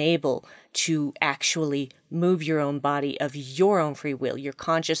and unable to actually move your own body of your own free will, your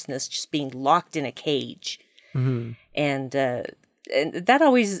consciousness just being locked in a cage. And that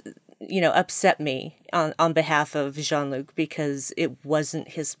always, upset me on behalf of Jean-Luc, because it wasn't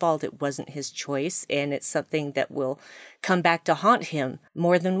his fault. It wasn't his choice. And it's something that will come back to haunt him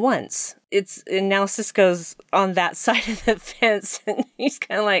more than once. And now Cisco's on that side of the fence, and he's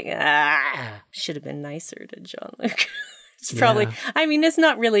kind of like, should have been nicer to Jean-Luc. It's probably, it's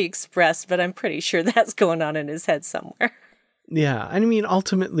not really expressed, but I'm pretty sure that's going on in his head somewhere. Yeah. I mean,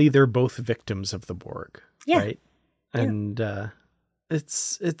 ultimately, they're both victims of the Borg. Yeah. Right. And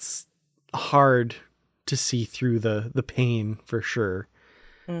it's hard to see through the pain for sure.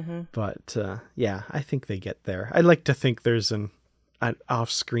 But I think they get there. I'd like to think there's an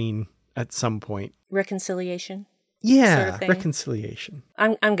off screen at some point. Reconciliation? Yeah, sort of thing. Reconciliation.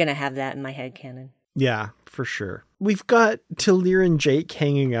 I'm going to have that in my head canon. Yeah, for sure. We've got Talir and Jake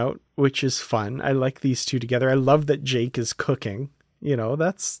hanging out, which is fun. I like these two together. I love that Jake is cooking.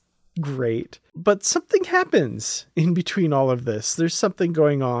 That's great. But something happens in between all of this. There's something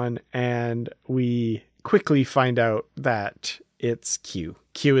going on, and we quickly find out that it's Q.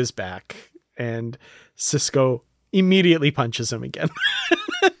 Q is back, and Cisco immediately punches him again.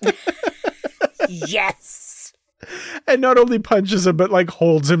 Yes! And not only punches him, but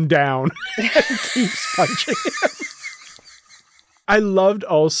holds him down and keeps punching him. I loved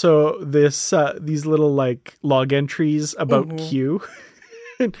also these little log entries about Q.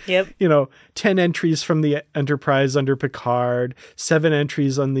 Yep. 10 entries from the Enterprise under Picard, 7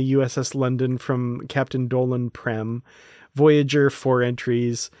 entries on the USS London from Captain Dolan Prem, Voyager 4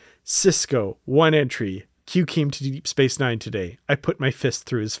 entries, Cisco 1 entry. Q came to Deep Space Nine today. I put my fist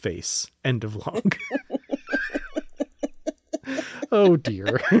through his face. End of log. Oh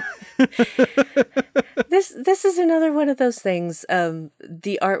dear. This is another one of those things.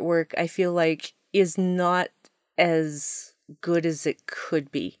 The artwork, I feel like, is not as good as it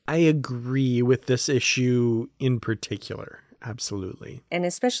could be. I agree with this issue in particular. Absolutely. And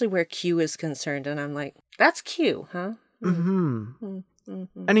especially where Q is concerned. And I'm like, that's Q, huh? And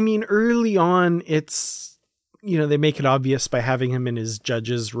I mean, early on, it's, they make it obvious by having him in his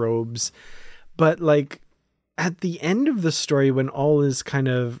judge's robes. But at the end of the story, when all is kind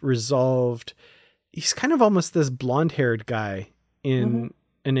of resolved, he's kind of almost this blonde-haired guy in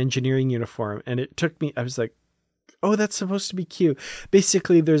an engineering uniform. And it took me, I was like, oh, that's supposed to be Q.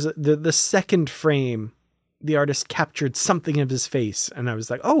 Basically, there's the second frame, the artist captured something of his face. And I was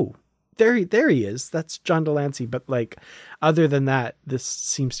like, oh, there he is. That's John Delancey. But other than that, this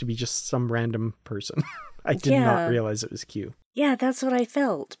seems to be just some random person. I did not realize it was Q. Yeah, that's what I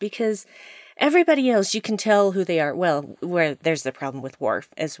felt, because everybody else, you can tell who they are. Well, where there's the problem with Worf,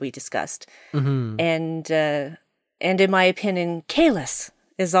 as we discussed. And in my opinion, Kahless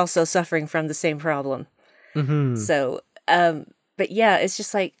is also suffering from the same problem. So, but yeah, it's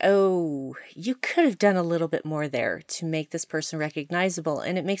just you could have done a little bit more there to make this person recognizable.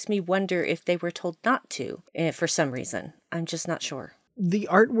 And it makes me wonder if they were told not to, for some reason. I'm just not sure. The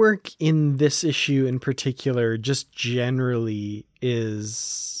artwork in this issue in particular just generally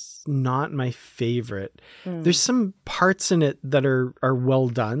is not my favorite. There's some parts in it that are well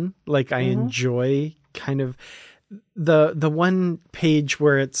done. Like I enjoy kind of the one page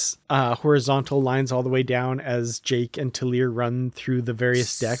where it's horizontal lines all the way down as Jake and Talir run through the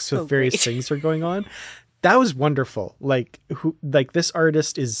various decks with various things are going on. That was wonderful. Like this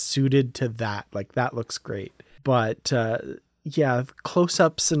artist is suited to that. Like that looks great. But yeah,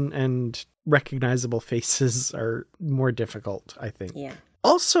 close-ups and recognizable faces are more difficult, I think. Yeah.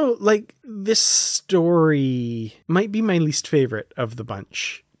 Also, like, this story might be my least favorite of the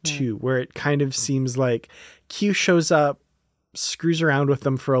bunch, too, where it kind of seems like Q shows up, screws around with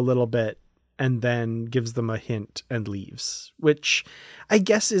them for a little bit, and then gives them a hint and leaves, which I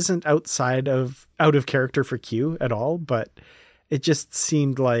guess isn't out of character for Q at all, but it just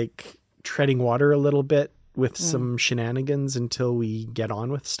seemed like treading water a little bit with some shenanigans until we get on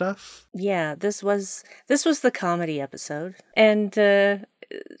with stuff. Yeah, this was the comedy episode, and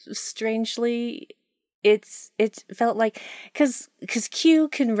strangely, it felt like because Q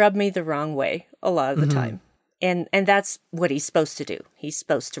can rub me the wrong way a lot of the time, and that's what he's supposed to do. He's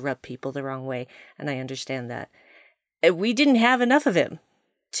supposed to rub people the wrong way, and I understand that. We didn't have enough of him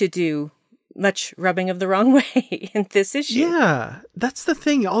to do much rubbing of the wrong way in this issue. Yeah, that's the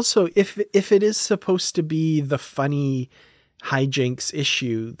thing. Also, if it is supposed to be the funny hijinks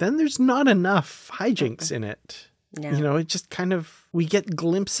issue, then there's not enough hijinks in it. No. You know, it just kind of, we get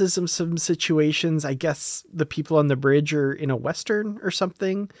glimpses of some situations. I guess the people on the bridge are in a Western or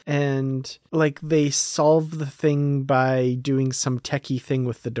something. And like they solve the thing by doing some techie thing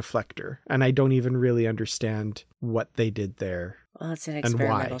with the deflector. And I don't even really understand what they did there. Well, it's an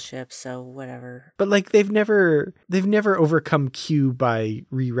experimental ship, so whatever. But like they've never overcome Q by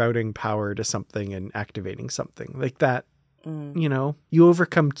rerouting power to something and activating something like that. You know, you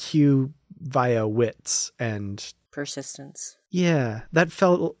overcome Q via wits and persistence. Yeah, that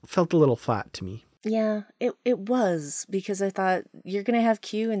felt a little flat to me. Yeah, it was, because I thought you're going to have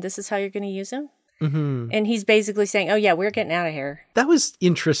Q and this is how you're going to use him. Mm-hmm. And he's basically saying, oh yeah, we're getting out of here. That was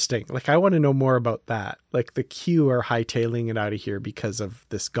interesting. Like, I want to know more about that. Like, the Q are hightailing it out of here because of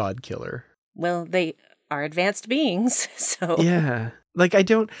this god killer. Well, they are advanced beings, so. Yeah. Like, I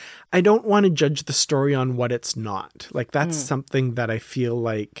don't want to judge the story on what it's not. Like, that's something that I feel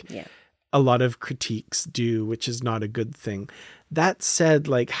like a lot of critiques do, which is not a good thing. That said,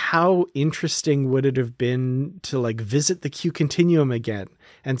 like, how interesting would it have been to, like, visit the Q Continuum again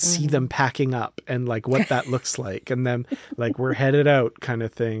and see them packing up and, like, what that looks like, and then, like, we're headed out kind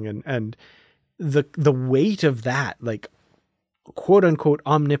of thing. And the weight of that, like, quote unquote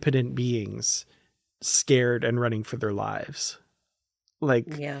omnipotent beings scared and running for their lives.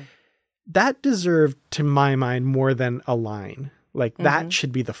 Like, that deserved, to my mind, more than a line. Like, that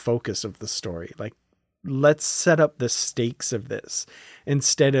should be the focus of the story. Like, let's set up the stakes of this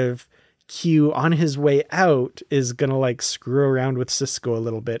instead of Q on his way out is going to, like, screw around with Cisco a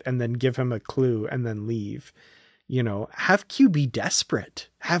little bit and then give him a clue and then leave. You know, have Q be desperate.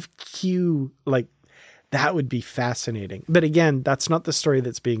 Have Q, like, that would be fascinating. But again, that's not the story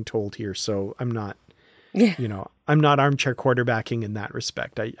that's being told here. So I'm not, you know, I'm not armchair quarterbacking in that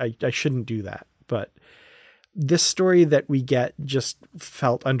respect. I shouldn't do that. But this story that we get just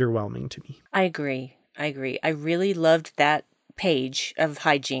felt underwhelming to me. I agree. I really loved that page of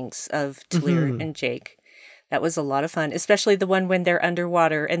hijinks of Talir and Jake. That was a lot of fun, especially the one when they're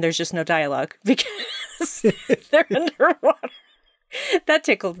underwater and there's just no dialogue because they're underwater. That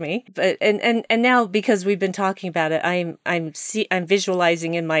tickled me. But and now, because we've been talking about it, I'm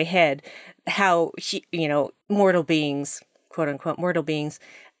visualizing in my head how mortal beings, quote unquote mortal beings,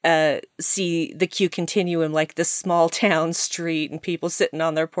 see the Q Continuum like this small town street and people sitting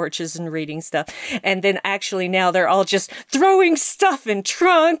on their porches and reading stuff. And then actually now they're all just throwing stuff in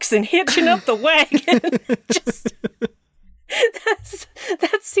trunks and hitching up the wagon. Just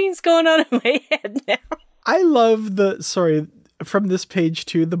that scene's going on in my head now. I love from this page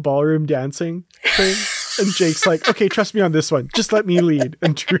too, the ballroom dancing thing. And Jake's like, okay, trust me on this one. Just let me lead.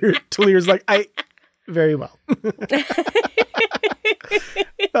 And Talir's like, very well.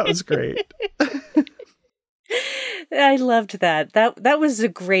 That was great. I loved that. That was a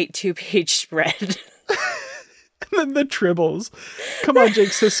great 2-page spread. And then the tribbles. Come on,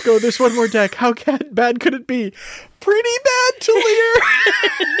 Jake Cisco. There's one more deck. How bad could it be? Pretty bad, Talir.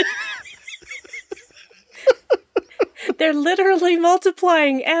 They're literally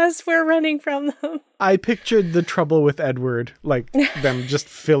multiplying as we're running from them. I pictured the trouble with Edward, like them just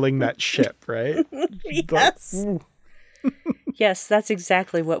filling that ship, right? Yes. Yes, that's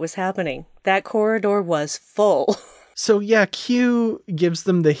exactly what was happening. That corridor was full. So yeah, Q gives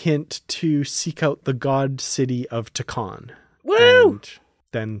them the hint to seek out the god city of Takan. Woo! And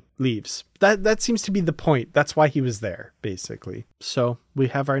then leaves. That seems to be the point. That's why he was there, basically. So we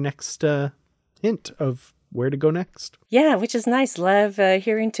have our next hint of where to go next. Yeah, which is nice. Love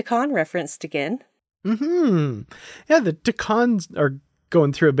hearing Takan referenced again. Mm-hmm. Yeah, the Takans are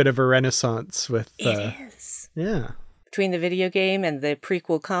going through a bit of a renaissance with... It is. Yeah. Between the video game and the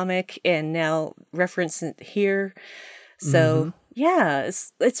prequel comic, and now reference it here. So, yeah,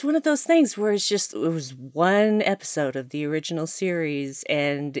 it's one of those things where it was one episode of the original series,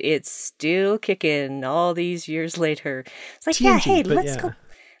 and it's still kicking all these years later. It's like, TNG,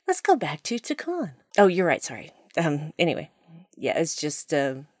 let's go back to Takan. Oh, you're right. Sorry. Anyway, yeah, it's just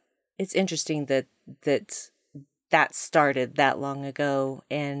it's interesting that started that long ago,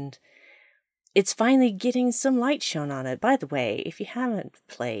 and it's finally getting some light shown on it. By the way, if you haven't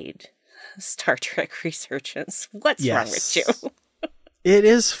played Star Trek Resurgence, what's wrong with you? It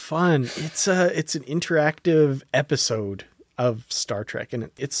is fun. It's an interactive episode of Star Trek, and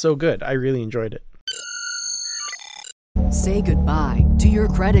it's so good. I really enjoyed it. Say goodbye to your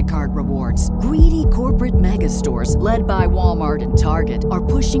credit card rewards. Greedy corporate mega stores, led by Walmart and Target, are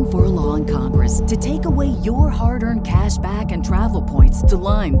pushing for a law in Congress to take away your hard-earned cash back and travel points to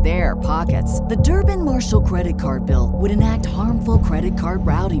line their pockets. The Durbin-Marshall credit card bill would enact harmful credit card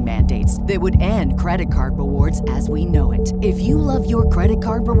routing mandates that would end credit card rewards as we know it. If you love your credit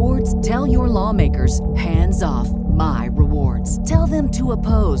card rewards, tell your lawmakers, hands off my rewards. Tell them to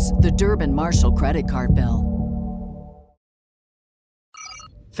oppose the Durbin-Marshall credit card bill.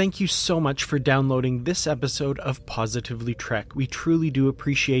 Thank you so much for downloading this episode of Positively Trek. We truly do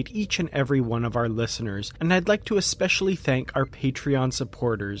appreciate each and every one of our listeners, and I'd like to especially thank our Patreon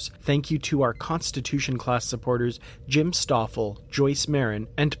supporters. Thank you to our Constitution class supporters, Jim Stoffel, Joyce Marin,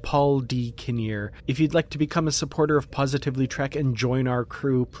 and Paul D. Kinnear. If you'd like to become a supporter of Positively Trek and join our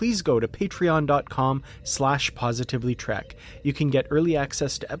crew, please go to patreon.com/positivelytrek. You can get early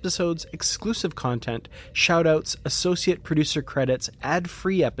access to episodes, exclusive content, shoutouts, associate producer credits,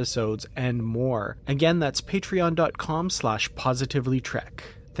 ad-free episodes, and more. Again, that's patreon.com/positivelytrek.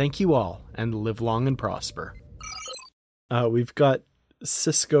 Thank you all, and live long and prosper. We've got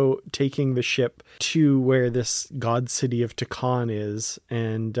Sisko taking the ship to where this god city of Takan is,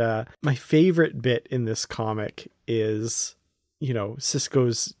 and my favorite bit in this comic is,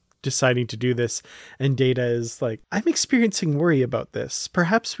 Sisko's deciding to do this, and Data is like, I'm experiencing worry about this.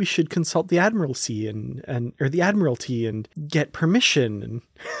 Perhaps we should consult the Admiralty or the Admiralty and get permission. And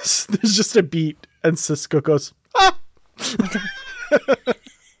there's just a beat, and Sisko goes, ah!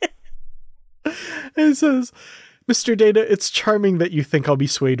 And says, Mr. Data, it's charming that you think I'll be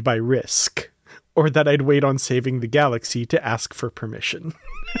swayed by risk, or that I'd wait on saving the galaxy to ask for permission.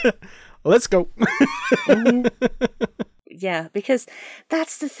 Let's go. Yeah, because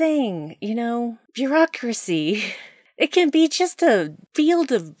that's the thing, bureaucracy. It can be just a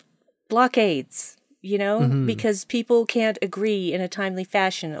field of blockades, because people can't agree in a timely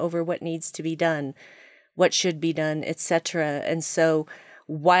fashion over what needs to be done, what should be done, etc. And so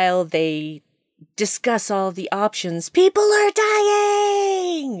while they discuss all the options, people are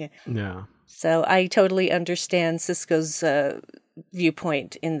dying! Yeah. So I totally understand Sisko's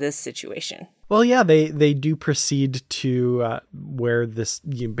viewpoint in this situation. Well, yeah, they do proceed to where this,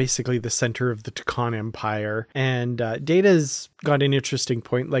 basically the center of the Takan Empire, and Data's got an interesting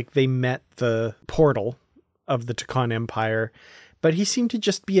point. Like, they met the portal of the Takan Empire, but he seemed to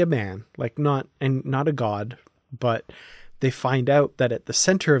just be a man, like not a god. But they find out that at the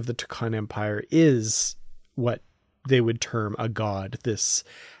center of the Takan Empire is what they would term a god, this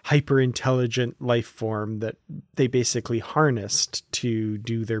hyper-intelligent life form that they basically harnessed to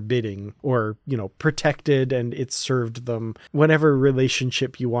do their bidding, or, protected, and it served them, whatever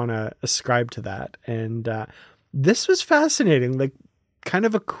relationship you want to ascribe to that. And this was fascinating, like kind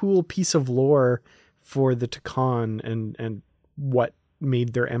of a cool piece of lore for the Takan and what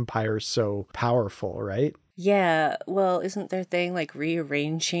made their empire so powerful, right? Yeah, well, isn't their thing like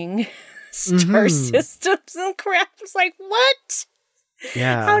rearranging star systems and crap? It's like, what?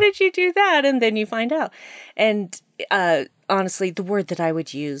 Yeah. How did you do that? And then you find out. And honestly, the word that I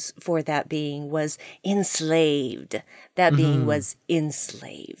would use for that being was enslaved. That being was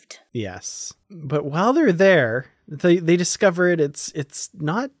enslaved. Yes. But while they're there, they discover it's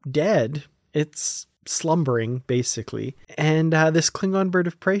not dead. It's slumbering, basically. And this Klingon bird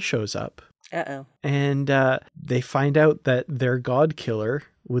of prey shows up. Uh-oh. And they find out that their god killer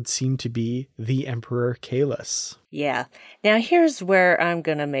would seem to be the Emperor Kahless. Yeah. Now here's where I'm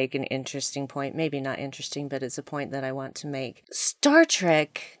going to make an interesting point. Maybe not interesting, but it's a point that I want to make. Star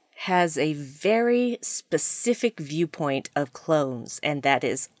Trek has a very specific viewpoint of clones, and that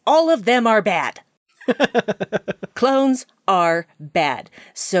is all of them are bad. Clones are bad.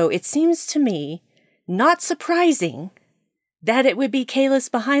 So it seems to me not surprising that it would be Kahless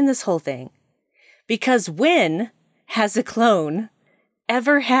behind this whole thing. Because when has a clone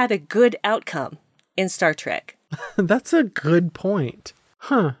ever had a good outcome in Star Trek? That's a good point.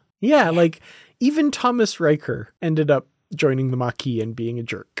 Huh. Yeah, like even Thomas Riker ended up joining the Maquis and being a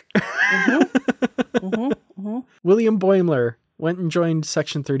jerk. William Boimler went and joined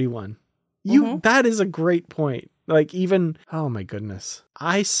Section 31. That is a great point. Like even, oh my goodness,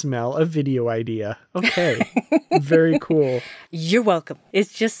 I smell a video idea. Okay. Very cool. You're welcome.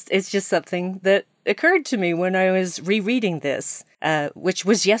 It's just something that occurred to me when I was rereading this, which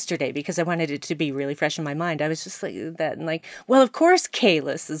was yesterday because I wanted it to be really fresh in my mind. I was just like that and like, well, of course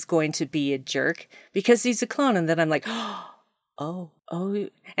Kahless is going to be a jerk because he's a clone. And then I'm like, oh.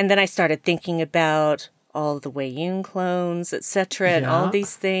 And then I started thinking about all the Wei-Yun clones, etc., and all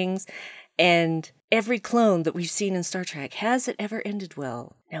these things. And every clone that we've seen in Star Trek, has it ever ended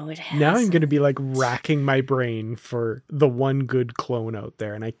well? No, it hasn't. Now I'm going to be like racking my brain for the one good clone out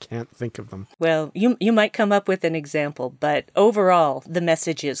there, and I can't think of them. Well, you might come up with an example, but overall, the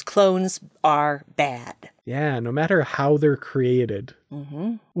message is clones are bad. Yeah, no matter how they're created.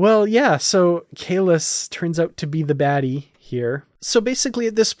 Well, yeah, so Kahless turns out to be the baddie here. So basically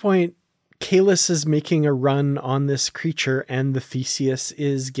at this point, Kahless is making a run on this creature and the Theseus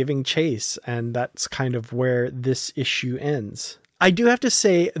is giving chase. And that's kind of where this issue ends. I do have to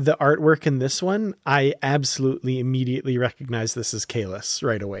say the artwork in this one, I absolutely immediately recognize this as Kahless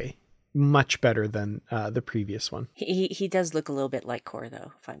right away. Much better than the previous one. He does look a little bit like Kor,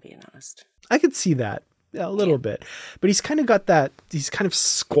 though, if I'm being honest. I could see that a little bit, but he's kind of got that, he's kind of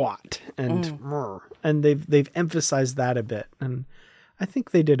squat and they've emphasized that a bit. And I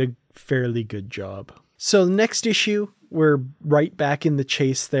think they did a fairly good job. So the next issue, we're right back in the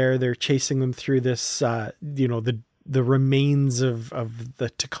chase there. They're chasing them through this, the remains of the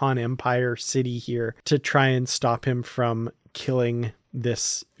Takan Empire city here to try and stop him from killing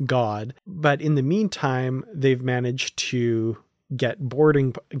this god. But in the meantime, they've managed to get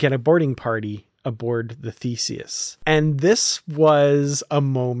a boarding party aboard the Theseus. And this was a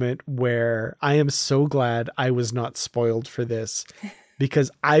moment where I am so glad I was not spoiled for this because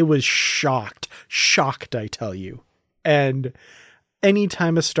I was shocked, I tell you. And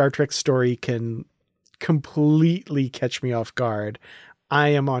anytime a Star Trek story can completely catch me off guard, I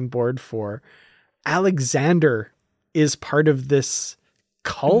am on board for. Alexander is part of this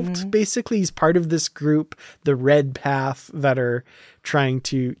cult, basically. He's part of this group, the Red Path, that are trying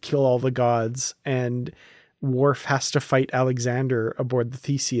to kill all the gods. And Worf has to fight Alexander aboard the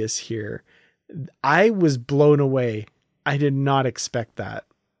Theseus here. I was blown away. I did not expect that.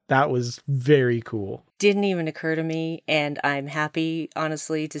 That was very cool. Didn't even occur to me, and I'm happy,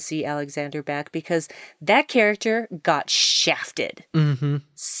 honestly, to see Alexander back because that character got shafted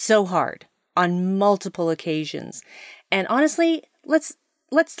so hard on multiple occasions. And honestly, let's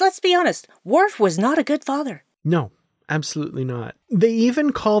be honest, Worf was not a good father. No, absolutely not. They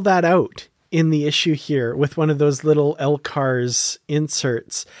even call that out in the issue here with one of those little LCARS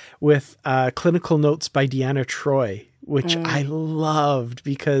inserts with clinical notes by Deanna Troi, which I loved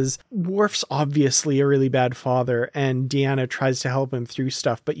because Worf's obviously a really bad father and Deanna tries to help him through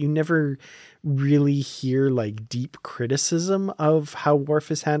stuff, but you never really hear like deep criticism of how Worf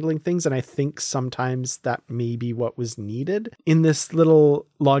is handling things. And I think sometimes that may be what was needed. In this little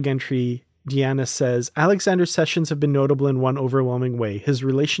log entry, Deanna says, Alexander's sessions have been notable in one overwhelming way. His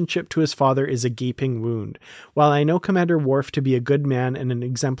relationship to his father is a gaping wound. While I know Commander Worf to be a good man and an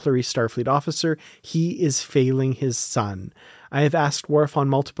exemplary Starfleet officer, he is failing his son. I have asked Worf on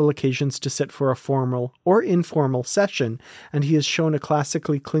multiple occasions to sit for a formal or informal session, and he has shown a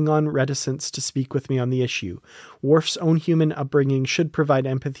classically Klingon reticence to speak with me on the issue. Worf's own human upbringing should provide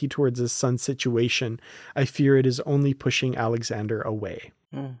empathy towards his son's situation. I fear it is only pushing Alexander away.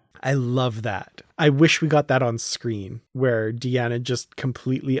 I love that. I wish we got that on screen where Deanna just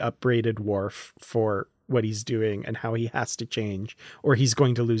completely upbraided Worf for what he's doing and how he has to change or he's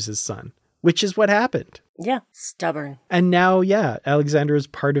going to lose his son, which is what happened. Yeah, stubborn. And now, Alexander is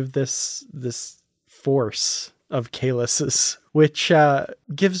part of this force of Kahless's, which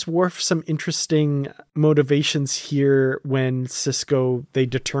gives Worf some interesting motivations here when they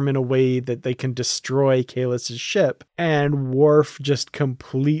determine a way that they can destroy Kahless's ship. And Worf just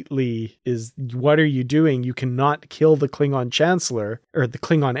completely is, what are you doing? You cannot kill the Klingon Chancellor, or the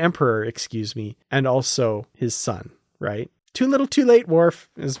Klingon Emperor, excuse me, and also his son, right? Too little, too late, Worf,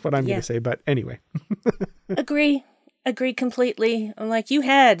 is what I'm going to say. But anyway. Agree completely. I'm like, you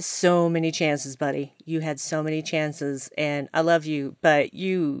had so many chances, buddy. You had so many chances, and I love you, but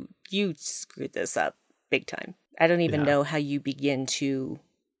you you screwed this up big time. I don't even Yeah. know how you begin to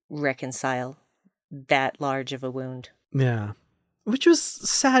reconcile that large of a wound. Yeah. Which was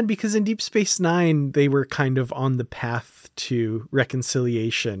sad because in Deep Space Nine, they were kind of on the path to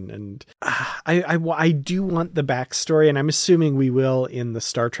reconciliation. And I do want the backstory, and I'm assuming we will in the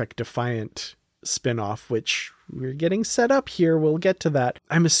Star Trek Defiant spinoff, which we're getting set up here. We'll get to that.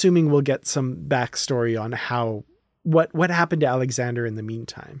 I'm assuming we'll get some backstory on how what happened to Alexander in the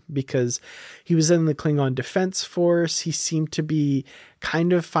meantime, because he was in the Klingon Defense Force. He seemed to be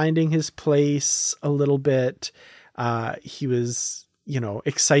kind of finding his place a little bit. He was,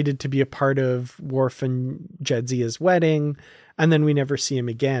 excited to be a part of Worf and Jadzia's wedding, and then we never see him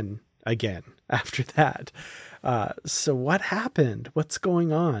again after that. So what happened? What's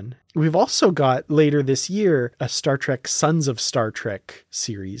going on? We've also got later this year a Star Trek Sons of Star Trek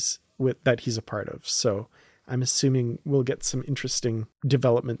series that he's a part of. So I'm assuming we'll get some interesting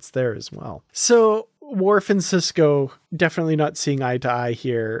developments there as well. So Worf and Sisko definitely not seeing eye to eye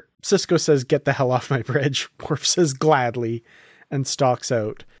here. Sisko says, "Get the hell off my bridge." Worf says, "Gladly," and stalks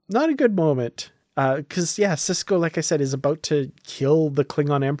out. Not a good moment. Because, Sisko, like I said, is about to kill the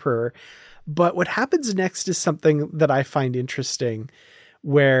Klingon Emperor. But what happens next is something that I find interesting,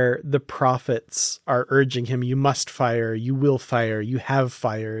 where the prophets are urging him, "You must fire, you will fire, you have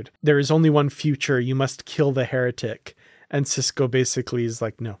fired. There is only one future, you must kill the heretic." And Sisko basically is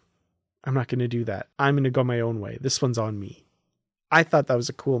like, "No, I'm not going to do that. I'm going to go my own way. This one's on me." I thought that was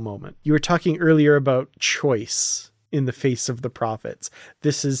a cool moment. You were talking earlier about choice in the face of the prophets.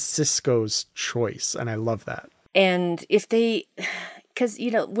 This is Sisko's choice, and I love that. And if they, because,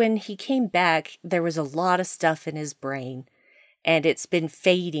 when he came back, there was a lot of stuff in his brain, and it's been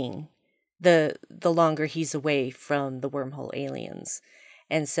fading the longer he's away from the wormhole aliens.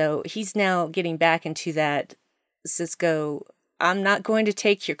 And so he's now getting back into that Sisko, "I'm not going to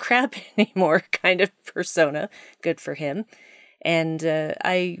take your crap anymore" kind of persona. Good for him. And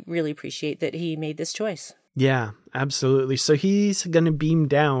I really appreciate that he made this choice. Yeah, absolutely. So he's going to beam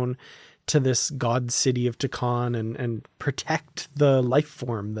down to this god city of Takan and protect the life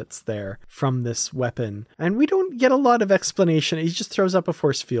form that's there from this weapon. And we don't get a lot of explanation. He just throws up a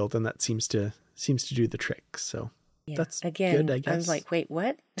force field, and that seems to do the trick. So that's good, I guess. I was like, wait,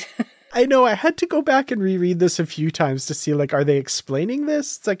 what? I know, I had to go back and reread this a few times to see, are they explaining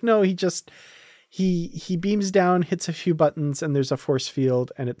this? It's like, no, he beams down, hits a few buttons, and there's a force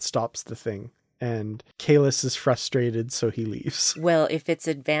field, and it stops the thing. And Kalis is frustrated, so he leaves. Well, if it's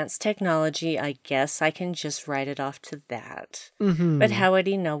advanced technology, I guess I can just write it off to that. Mm-hmm. But how would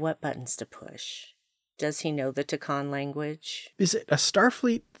he know what buttons to push? Does he know the Takan language? Is it a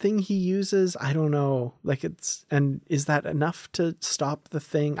Starfleet thing he uses? I don't know. And is that enough to stop the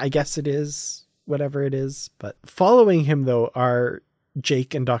thing? I guess it is, whatever it is. But following him, though, are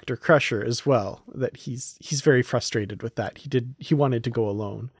Jake and Dr. Crusher as well, that he's very frustrated with that. He wanted to go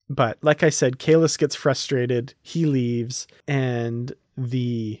alone. But like I said, Kalis gets frustrated, he leaves, and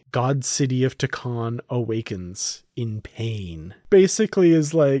the god city of Takan awakens in pain. Basically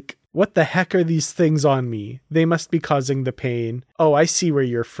is like, "What the heck are these things on me? They must be causing the pain. Oh, I see where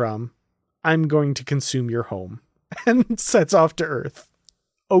you're from. I'm going to consume your home." And sets off to Earth.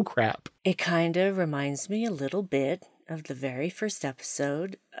 Oh crap. It kind of reminds me a little bit of the very first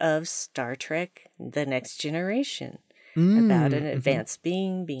episode of Star Trek The Next Generation, about an advanced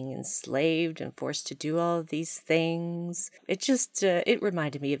being enslaved and forced to do all of these things. It just, it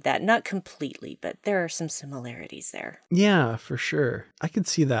reminded me of that. Not completely, but there are some similarities there. Yeah, for sure. I could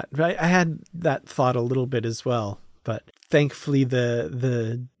see that. I had that thought a little bit as well, but thankfully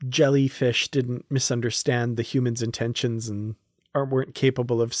the jellyfish didn't misunderstand the humans' intentions and weren't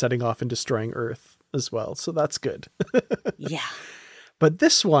capable of setting off and destroying Earth as well. So that's good. Yeah. But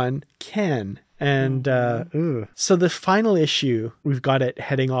this one can. And so the final issue, we've got it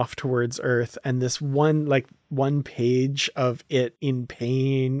heading off towards Earth, and this one page of it in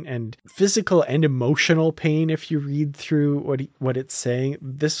pain, and physical and emotional pain if you read through what it's saying.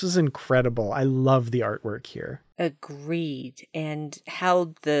 This was incredible. I love the artwork here. Agreed. And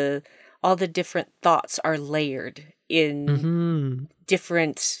how all the different thoughts are layered in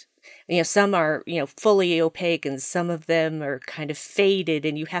different, some are, fully opaque, and some of them are kind of faded,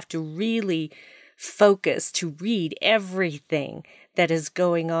 and you have to really focus to read everything that is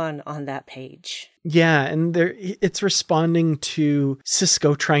going on that page. Yeah, and it's responding to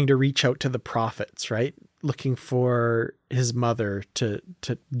Sisko trying to reach out to the prophets, right? looking for his mother to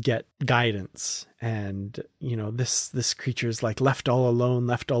get guidance. And, you know, this creature's like left all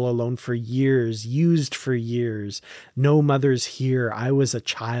alone for years, used for years. No mother's here. I was a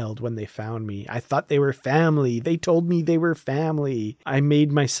child when they found me. I thought they were family. They told me they were family. I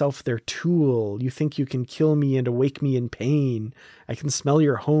made myself their tool. You think you can kill me and awake me in pain. I can smell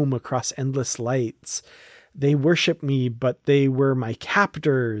your home across endless lights. They worship me, but they were my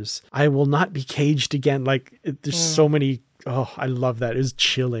captors. I will not be caged again. Like, there's so many. Oh, I love that. It's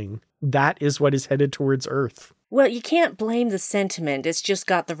chilling. That is what is headed towards Earth. Well, you can't blame the sentiment. It's just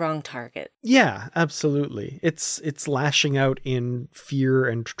got the wrong target. Yeah, absolutely. It's lashing out in fear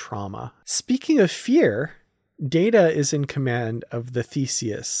and trauma. Speaking of fear, Data is in command of the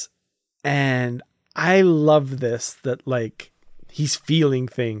Theseus. And I love this, that like he's feeling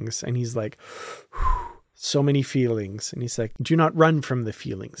things and he's like, so many feelings. And he's like, do not run from the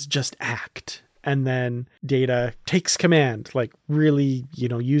feelings, just act. And then Data takes command, like really, you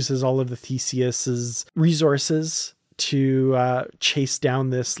know, uses all of the Theseus's resources to chase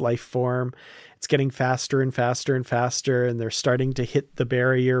down this life form. It's getting faster and faster and faster, and they're starting to hit the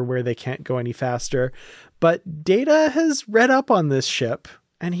barrier where they can't go any faster. But Data has read up on this ship,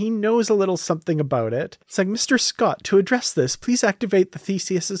 and he knows a little something about it. It's like, Mr. Scott, to address this, please activate the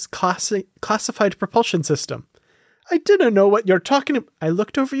Theseus's classified propulsion system. I didn't know what you're talking about. I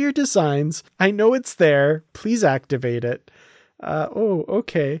looked over your designs. I know it's there. Please activate it. Oh,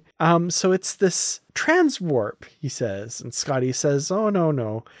 okay. So it's this transwarp, he says. And Scotty says, oh,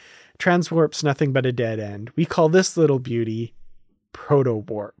 no. Transwarp's nothing but a dead end. We call this little beauty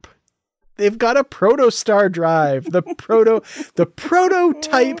proto-warp. They've got a proto-star drive. The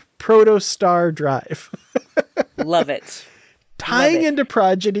prototype proto-star drive. Love it. Tying into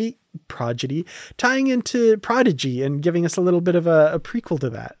Prodigy, tying into Prodigy and giving us a little bit of a prequel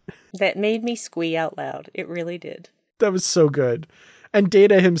to that. That made me squee out loud. It really did. That was so good. And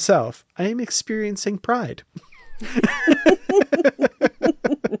Data himself, I am experiencing pride.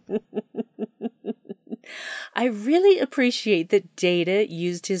 I really appreciate that Data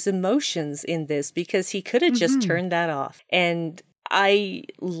used his emotions in this, because he could have just turned that off. And I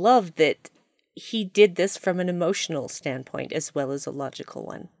love that he did this from an emotional standpoint as well as a logical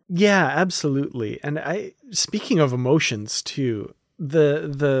one. Yeah, absolutely. And speaking of emotions too,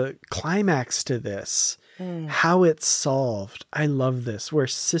 the climax to this, how it's solved. I love this, where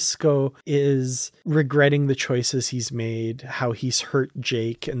Sisko is regretting the choices he's made, how he's hurt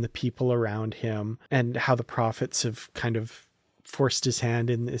Jake and the people around him, and how the prophets have kind of forced his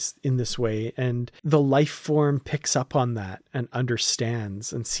hand in this way. And the life form picks up on that and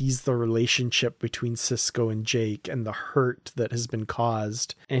understands and sees the relationship between Sisko and Jake and the hurt that has been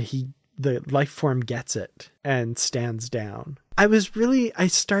caused. And the life form gets it and stands down. I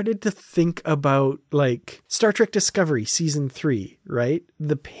started to think about like Star Trek Discovery season 3, right?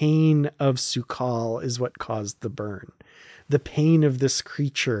 The pain of Su'Kal is what caused the burn. The pain of this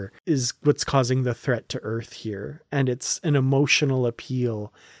creature is what's causing the threat to Earth here. And it's an emotional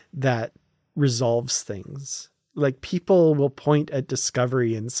appeal that resolves things. Like, people will point at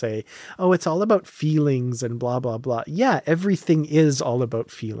Discovery and say, oh, it's all about feelings and blah, blah, blah. Yeah, everything is all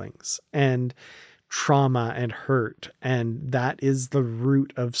about feelings and trauma and hurt. And that is the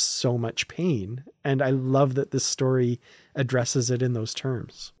root of so much pain. And I love that this story addresses it in those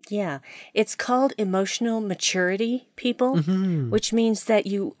terms. Yeah. It's called emotional maturity, people, which means that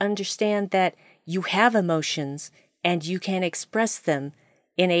you understand that you have emotions and you can express them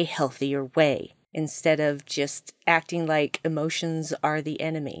in a healthier way, instead of just acting like emotions are the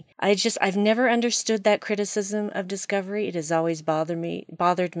enemy. I've never understood that criticism of Discovery. It has always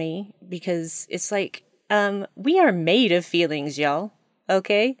bothered me because it's like, we are made of feelings, y'all.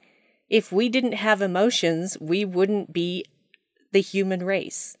 Okay? If we didn't have emotions, we wouldn't be the human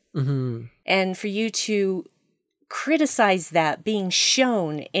race. Mm-hmm. And for you to criticize that being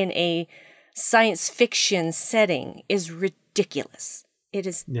shown in a science fiction setting is ridiculous. It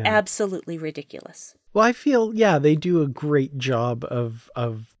is absolutely ridiculous. Well, I feel, they do a great job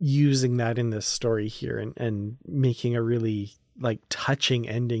of using that in this story here and making a really like touching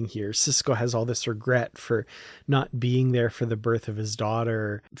ending here. Sisko has all this regret for not being there for the birth of his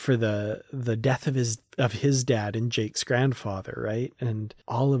daughter, for the death of his dad and Jake's grandfather, right? And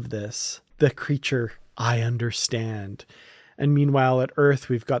all of this, the creature, I understand. And meanwhile at Earth,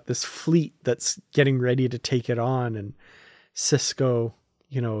 we've got this fleet that's getting ready to take it on, and Sisko,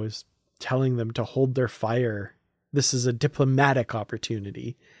 is telling them to hold their fire. This is a diplomatic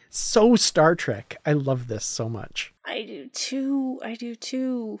opportunity. So Star Trek. I love this so much. I do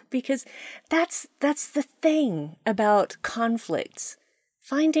too. Because that's the thing about conflicts.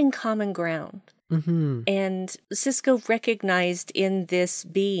 Finding common ground. And Sisko recognized in this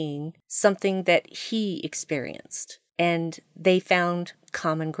being something that he experienced. And they found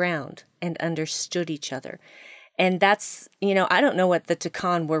common ground and understood each other. And that's, I don't know what the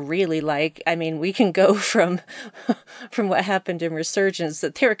Takan were really like. I mean, we can go from what happened in Resurgence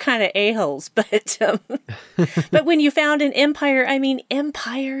that they were kind of a-holes. But but when you found an empire, I mean,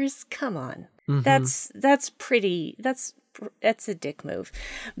 empires, come on. That's a dick move.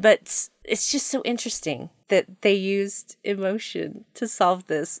 But it's just so interesting that they used emotion to solve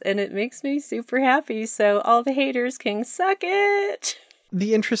this. And it makes me super happy. So all the haters can suck it.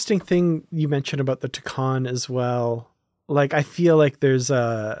 The interesting thing you mentioned about the Takan as well, like I feel like there's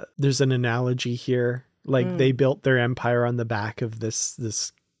an analogy here. Like they built their empire on the back of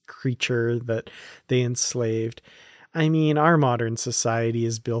this creature that they enslaved. I mean, our modern society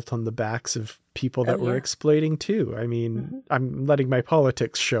is built on the backs of people that we're exploiting too. I mean, I'm letting my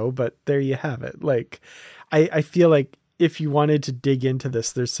politics show, but there you have it. Like, I feel like if you wanted to dig into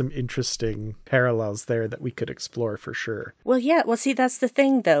this, there's some interesting parallels there that we could explore for sure. Well, yeah. Well, see, that's the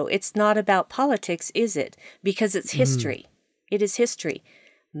thing, though. It's not about politics, is it? Because it's history. It is history.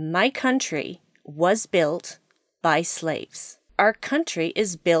 My country was built by slaves. Our country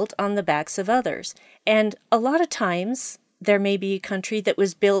is built on the backs of others. And a lot of times, there may be a country that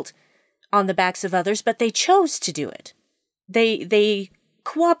was built on the backs of others, but they chose to do it. They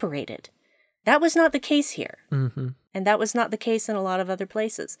cooperated. That was not the case here. And that was not the case in a lot of other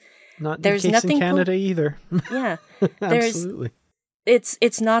places. Not the case in Canada either. Yeah. Absolutely.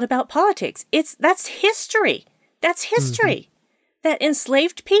 It's not about politics. That's history. That's history. That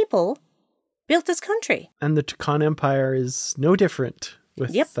enslaved people built this country. And the Takan Empire is no different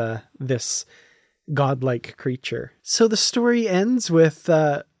with this godlike creature. So the story ends with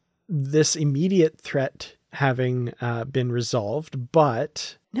this immediate threat having been resolved,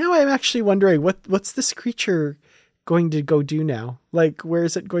 but now I'm actually wondering what's this creature going to go do now? Like, where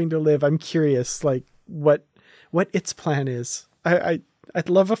is it going to live? I'm curious, like what its plan is. I'd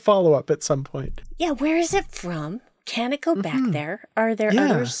love a follow-up at some point. Yeah, where is it from? Can it go back there? Are there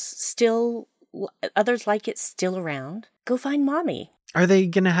others like it still around? Go find mommy. Are they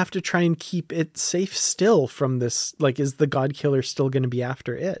going to have to try and keep it safe still from this? Like, is the God Killer still going to be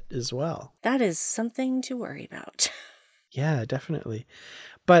after it as well? That is something to worry about. Yeah, definitely.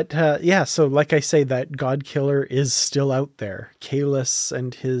 But so like I say, that God Killer is still out there. Kalis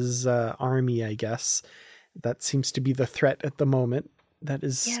and his army, I guess. That seems to be the threat at the moment. That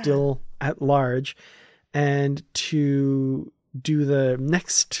is still at large. And to do the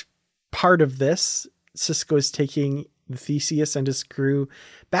next part of this, Sisko is taking the Theseus and his crew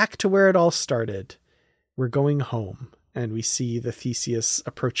back to where it all started. We're going home. And we see the Theseus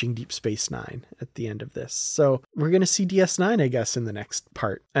approaching Deep Space Nine at the end of this. So we're going to see DS9, I guess, in the next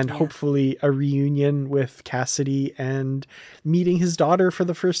part. And hopefully a reunion with Cassidy and meeting his daughter for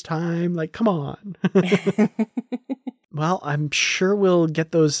the first time. Like, come on. Well, I'm sure we'll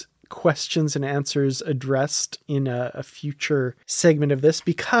get those questions and answers addressed in a future segment of this,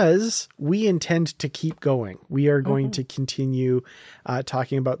 because we intend to keep going. We are going to continue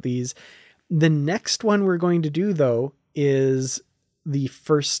talking about these. The next one we're going to do, though, is the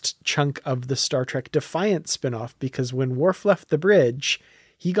first chunk of the Star Trek Defiant spinoff, because when Worf left the bridge,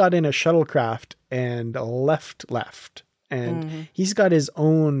 he got in a shuttlecraft and left. And he's got his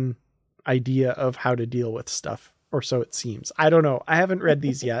own idea of how to deal with stuff, or so it seems. I don't know. I haven't read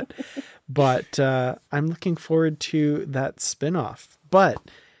these yet, but I'm looking forward to that spinoff. But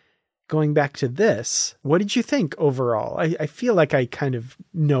going back to this, what did you think overall? I feel like I kind of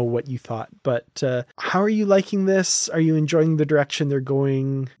know what you thought, but how are you liking this? Are you enjoying the direction they're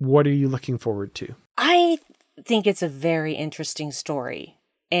going? What are you looking forward to? I think it's a very interesting story.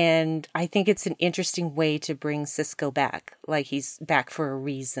 And I think it's an interesting way to bring Sisko back. Like, he's back for a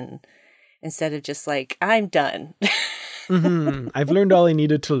reason. Instead of just like, I'm done. I've learned all I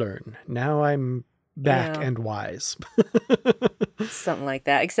needed to learn. Now I'm back and wise. Something like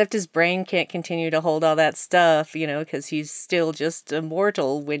that. Except his brain can't continue to hold all that stuff, because he's still just a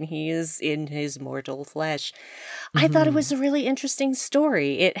mortal when he is in his mortal flesh. I thought it was a really interesting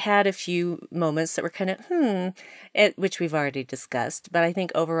story. It had a few moments that were kind of, which we've already discussed. But I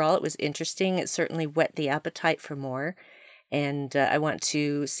think overall it was interesting. It certainly whet the appetite for more. And I want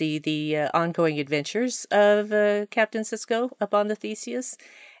to see the ongoing adventures of Captain Sisko up on the Theseus.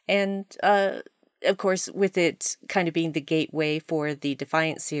 And, of course, with it kind of being the gateway for the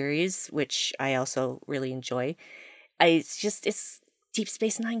Defiant series, which I also really enjoy. It's Deep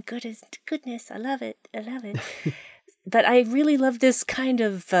Space Nine goodness. I love it. But I really love this kind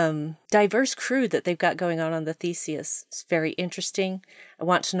of diverse crew that they've got going on the Theseus. It's very interesting. I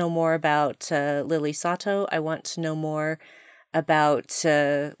want to know more about Lily Sato. I want to know more about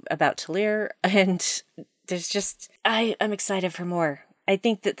Talir. And there's just, I'm excited for more. I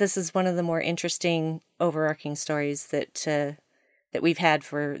think that this is one of the more interesting overarching stories that we've had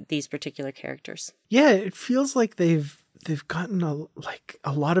for these particular characters. Yeah, it feels like they've gotten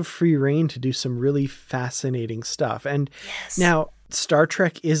a lot of free reign to do some really fascinating stuff. And now Star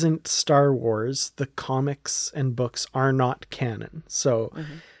Trek isn't Star Wars. The comics and books are not canon. So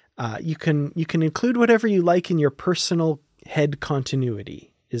you can include whatever you like in your personal head continuity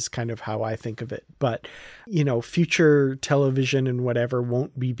is kind of how I think of it. But, future television and whatever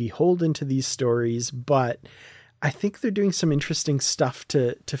won't be beholden to these stories, but I think they're doing some interesting stuff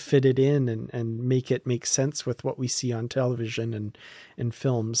to fit it in and make it make sense with what we see on television and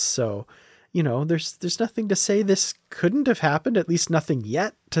films. So, there's nothing to say this couldn't have happened, at least nothing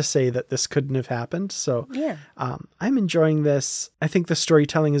yet to say that this couldn't have happened. So yeah, I'm enjoying this. I think the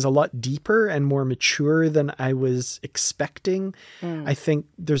storytelling is a lot deeper and more mature than I was expecting. I think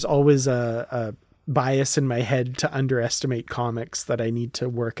there's always a bias in my head to underestimate comics that I need to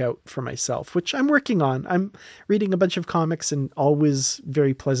work out for myself, which I'm working on. I'm reading a bunch of comics and always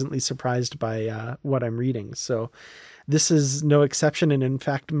very pleasantly surprised by what I'm reading. So this is no exception, and in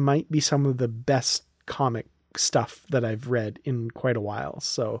fact might be some of the best comic stuff that I've read in quite a while.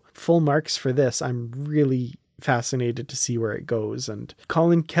 So full marks for this. I'm really fascinated to see where it goes. And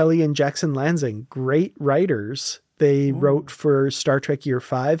Colin Kelly and Jackson Lansing, great writers. They wrote for Star Trek Year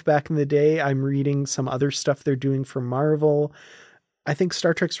 5 back in the day. I'm reading some other stuff they're doing for Marvel. I think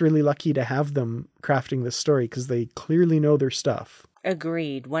Star Trek's really lucky to have them crafting this story because they clearly know their stuff.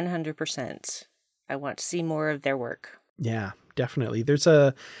 Agreed, 100%. I want to see more of their work. Yeah, definitely. There's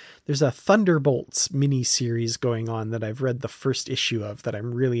a Thunderbolts mini series going on that I've read the first issue of that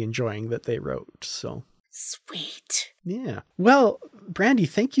I'm really enjoying that they wrote. So sweet. Yeah. Well, Brandy,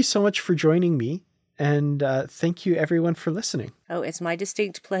 thank you so much for joining me. And thank you, everyone, for listening. Oh, it's my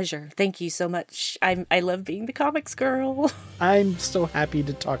distinct pleasure. Thank you so much. I love being the comics girl. I'm so happy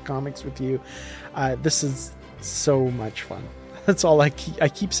to talk comics with you. This is so much fun. That's all I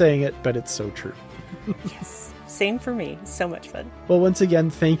keep saying it, but it's so true. Yes, same for me. So much fun. Well, once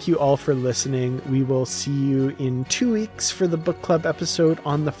again, thank you all for listening. We will see you in 2 weeks for the book club episode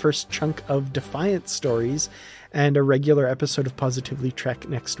on the first chunk of Defiant stories and a regular episode of Positively Trek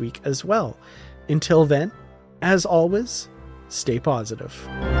next week as well. Until then, as always, stay positive.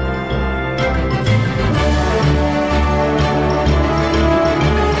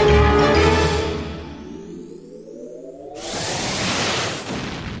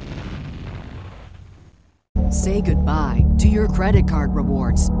 Say goodbye to your credit card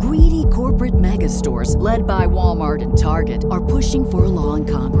rewards. Greedy corporate mega stores, led by Walmart and Target, are pushing for a law in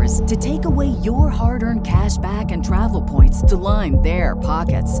Congress to take away your hard-earned cash back and travel points to line their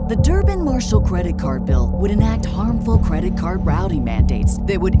pockets. The Durbin-Marshall credit card bill would enact harmful credit card routing mandates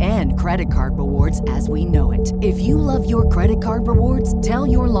that would end credit card rewards as we know it. If you love your credit card rewards, tell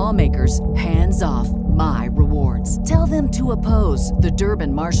your lawmakers, hands off my rewards. Tell them to oppose the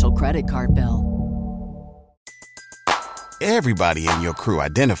Durbin-Marshall credit card bill. Everybody in your crew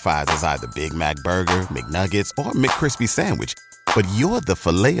identifies as either Big Mac Burger, McNuggets, or McCrispy Sandwich. But you're the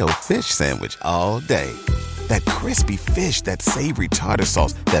Filet-O-Fish Sandwich all day. That crispy fish, that savory tartar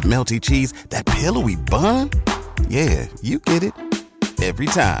sauce, that melty cheese, that pillowy bun. Yeah, you get it. Every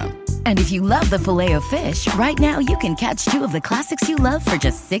time. And if you love the Filet-O-Fish, right now you can catch two of the classics you love for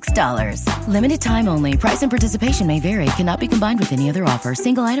just $6. Limited time only. Price and participation may vary. Cannot be combined with any other offer.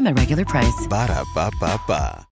 Single item at regular price. Ba-da-ba-ba-ba.